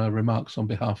some remarks on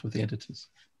behalf of the editors.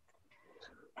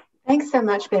 Thanks so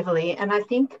much, Beverley. And I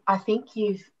think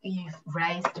you've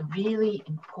raised a really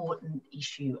important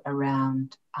issue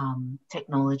around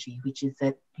technology, which is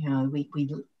that, you know,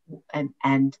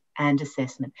 and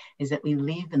assessment is that we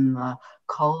live in the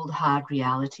cold, hard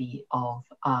reality of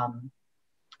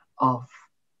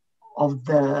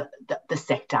the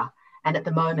sector. And at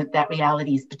the moment, that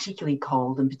reality is particularly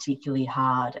cold and particularly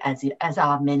hard, as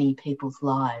are many people's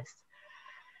lives.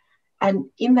 And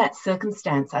in that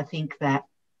circumstance, I think that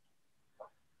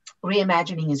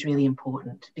reimagining is really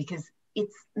important, because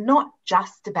it's not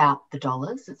just about the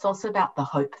dollars, it's also about the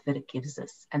hope that it gives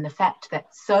us, and the fact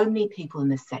that so many people in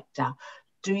the sector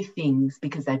do things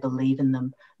because they believe in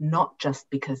them, not just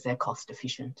because they're cost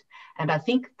efficient. And I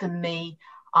think for me,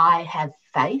 I have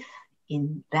faith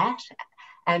in that.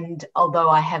 And although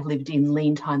I have lived in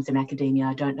lean times in academia,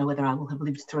 I don't know whether I will have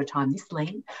lived through a time this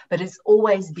lean, but it's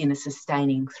always been a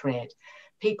sustaining thread.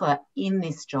 People are in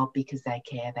this job because they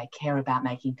care about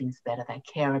making things better, they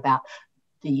care about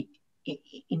the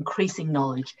increasing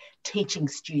knowledge, teaching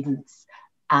students,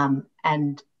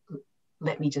 and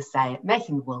let me just say it,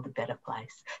 making the world a better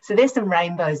place. So there's some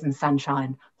rainbows and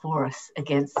sunshine for us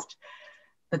against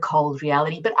the cold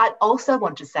reality. But I also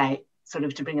want to say, sort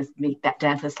of to bring us back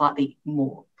down to a slightly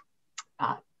more,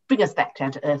 bring us back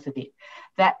down to earth a bit,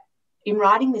 that in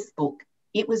writing this book,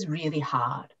 it was really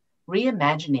hard.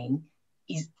 Reimagining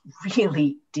is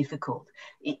really difficult.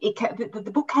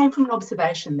 The book came from an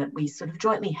observation that we sort of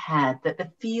jointly had, that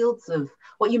the fields of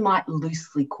what you might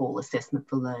loosely call assessment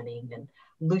for learning and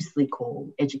loosely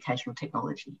call educational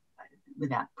technology,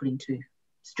 without putting too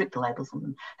strict labels on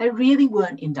them, they really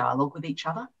weren't in dialogue with each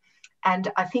other.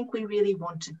 And I think we really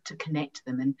wanted to connect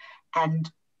them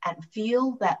and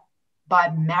feel that by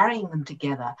marrying them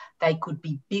together, they could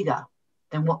be bigger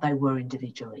than what they were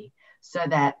individually, so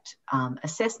that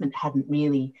assessment hadn't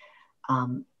really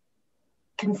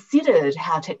considered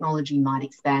how technology might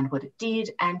expand what it did,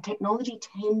 and technology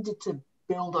tended to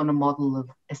build on a model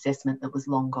of assessment that was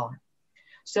long gone.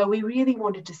 So we really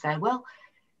wanted to say, well,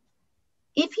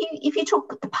 if you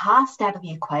took the past out of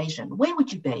the equation, where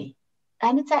would you be?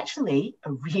 And it's actually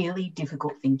a really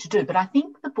difficult thing to do. But I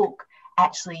think the book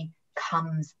actually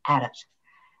comes at it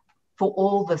for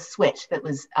all the sweat that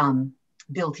was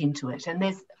built into it. And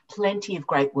there's plenty of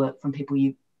great work from people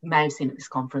you may have seen at this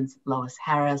conference: Lois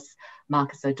Harris,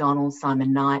 Marcus O'Donnell,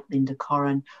 Simon Knight, Linda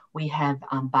Corrin. We have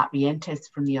Bart Rientes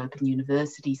from the Open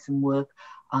University, some work.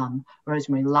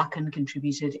 Rosemary Luckin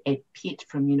contributed, Ed Pitt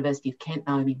from University of Kent,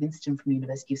 Naomi Winston from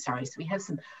University of Surrey. So we have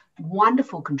some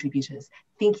wonderful contributors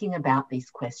thinking about these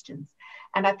questions.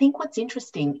 And I think what's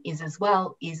interesting is as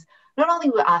well is not only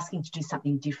we're asking to do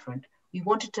something different, we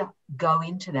wanted to go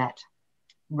into that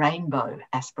rainbow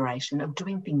aspiration of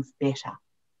doing things better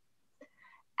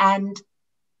and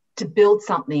to build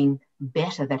something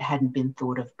better that hadn't been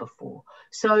thought of before.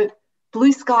 So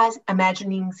blue skies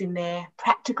imaginings in there,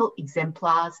 practical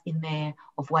exemplars in there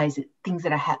of ways that things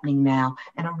that are happening now,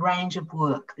 and a range of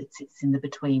work that sits in the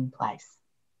between place.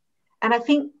 And I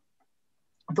think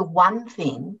the one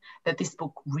thing that this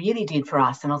book really did for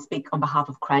us, and I'll speak on behalf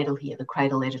of CRADLE here, the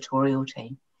CRADLE editorial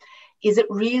team, is it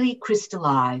really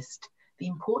crystallised the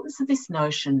importance of this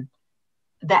notion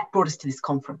that brought us to this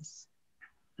conference,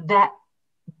 that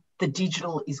the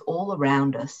digital is all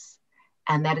around us,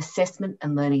 and that assessment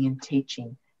and learning and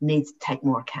teaching needs to take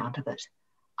more account of it.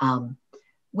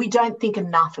 We don't think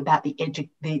enough about the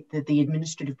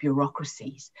administrative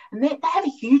bureaucracies, and they have a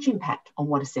huge impact on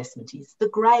what assessment is. The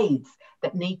grades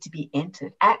that need to be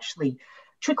entered actually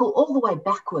trickle all the way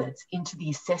backwards into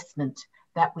the assessment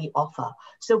that we offer.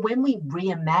 So when we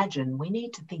reimagine, we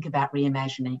need to think about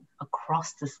reimagining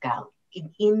across the scale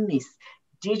in this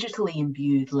digitally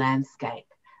imbued landscape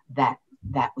that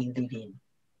we live in,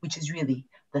 which is really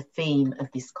the theme of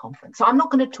this conference. So I'm not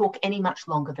going to talk any much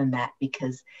longer than that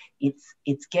because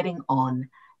it's getting on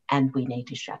and we need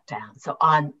to shut down. So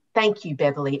thank you,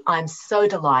 Beverley. I'm so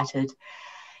delighted.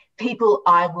 People,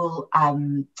 I will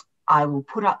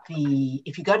put up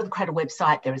if you go to the CRADLE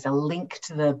website, there is a link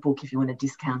to the book if you want a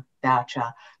discount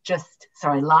voucher.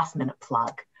 Last minute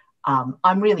plug.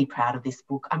 I'm really proud of this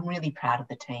book. I'm really proud of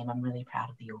the team. I'm really proud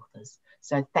of the authors.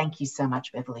 So thank you so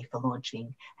much, Beverley, for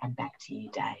launching, and back to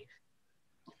you, Dave.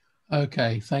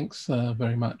 Okay, thanks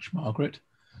very much, Margaret.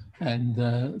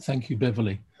 And thank you,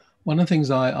 Beverley. One of the things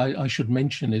I should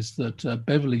mention is that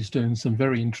Beverley's doing some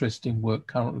very interesting work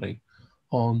currently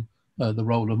on the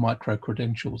role of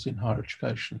micro-credentials in higher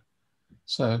education.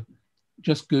 So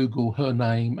just Google her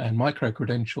name and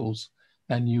micro-credentials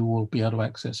and you will be able to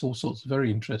access all sorts of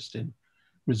very interesting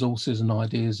resources and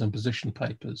ideas and position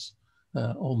papers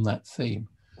on that theme,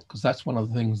 because that's one of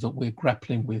the things that we're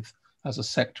grappling with as a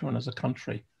sector and as a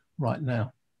country right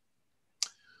now.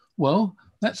 Well,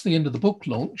 that's the end of the book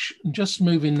launch. And just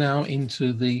moving now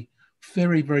into the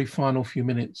very, very final few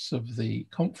minutes of the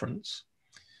conference,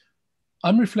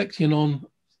 I'm reflecting on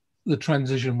the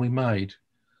transition we made.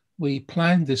 We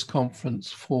planned this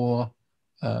conference for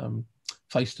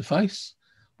face-to-face.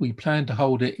 We planned to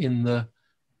hold it in the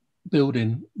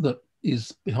building that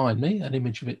is behind me, an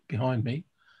image of it behind me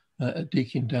at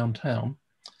Deakin downtown.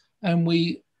 And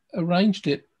we arranged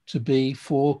it to be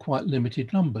for quite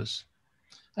limited numbers.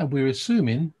 And we're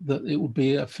assuming that it would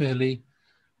be a fairly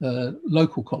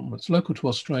local conference, local to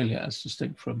Australia as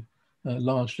distinct from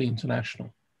largely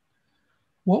international.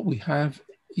 What we have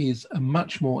is a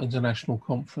much more international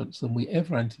conference than we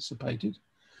ever anticipated.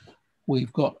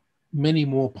 We've got many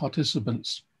more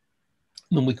participants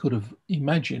than we could have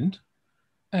imagined.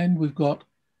 And we've got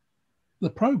the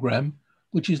program,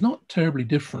 which is not terribly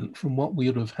different from what we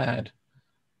would have had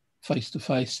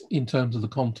face-to-face in terms of the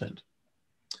content.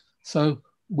 So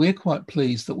we're quite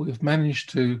pleased that we've managed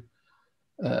to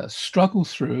struggle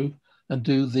through and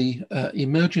do the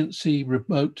emergency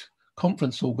remote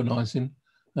conference organising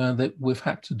that we've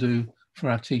had to do for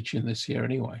our teaching this year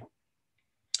anyway.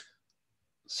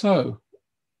 So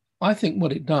I think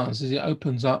what it does is it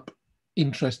opens up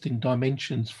interesting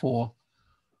dimensions for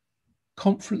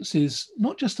conferences,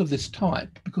 not just of this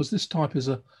type, because this type is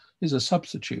a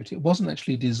substitute. It wasn't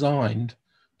actually designed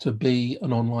to be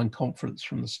an online conference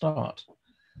from the start.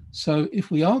 So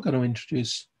if we are going to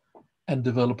introduce and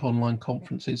develop online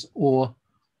conferences or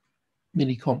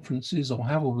mini conferences or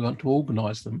however we want to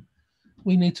organize them,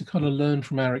 we need to kind of learn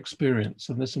from our experience.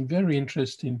 And there's some very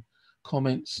interesting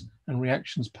comments and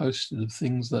reactions posted of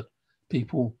things that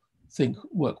people think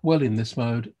work well in this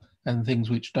mode and things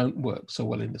which don't work so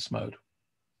well in this mode.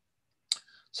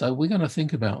 So we're going to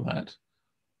think about that.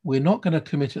 We're not going to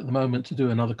commit at the moment to do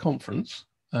another conference,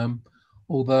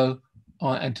 although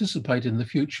I anticipate in the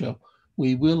future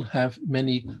we will have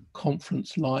many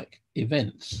conference-like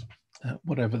events,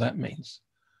 whatever that means.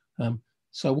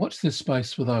 So watch this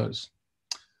space for those.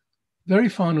 Very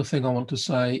final thing I want to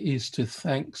say is to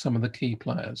thank some of the key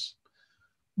players.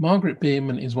 Margaret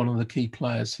Bierman is one of the key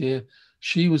players here.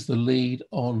 She was the lead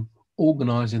on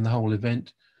organising the whole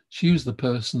event. She was the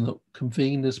person that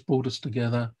convened us, brought us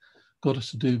together, got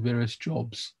us to do various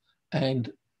jobs,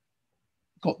 and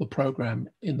got the programme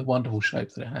in the wonderful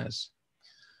shape that it has.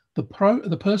 The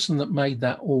person that made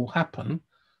that all happen,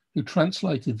 who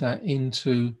translated that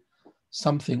into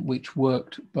something which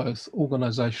worked both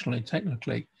organisationally and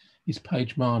technically, is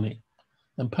Paige Marnie.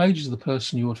 And Paige is the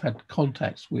person you would have had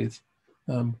contacts with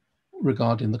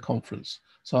regarding the conference.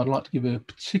 So I'd like to give a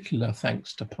particular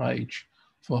thanks to Paige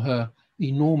for her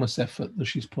enormous effort that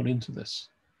she's put into this.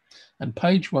 And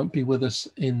Paige won't be with us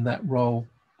in that role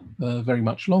very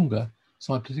much longer.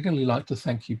 So I'd particularly like to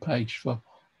thank you, Paige, for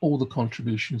all the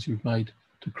contributions you've made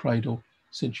to CRADLE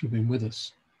since you've been with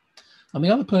us. And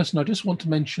the other person I just want to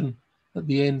mention at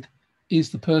the end is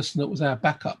the person that was our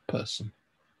backup person.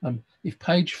 If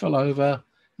Paige fell over,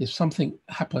 if something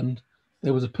happened,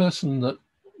 there was a person that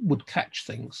would catch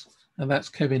things, and that's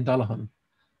Kevin Dullahan.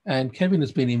 And Kevin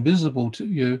has been invisible to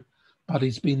you, but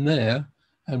he's been there,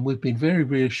 and we've been very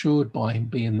reassured by him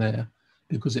being there,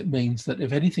 because it means that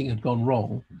if anything had gone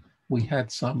wrong, we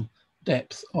had some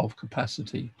depth of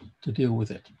capacity to deal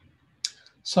with it.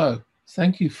 So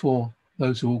thank you for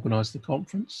those who organised the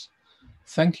conference.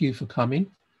 Thank you for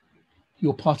coming.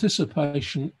 Your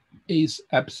participation is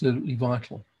absolutely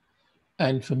vital.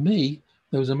 And for me,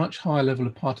 there was a much higher level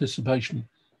of participation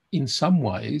in some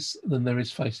ways than there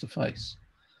is face-to-face.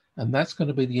 And that's going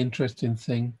to be the interesting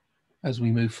thing as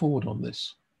we move forward on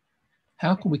this.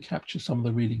 How can we capture some of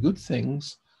the really good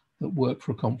things that work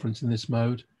for a conference in this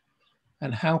mode?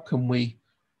 And how can we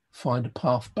find a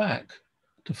path back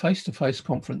to face-to-face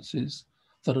conferences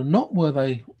that are not where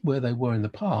they were in the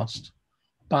past,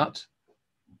 but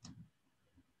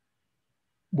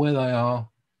where they are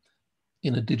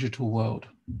in a digital world?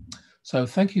 So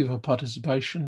thank you for participation.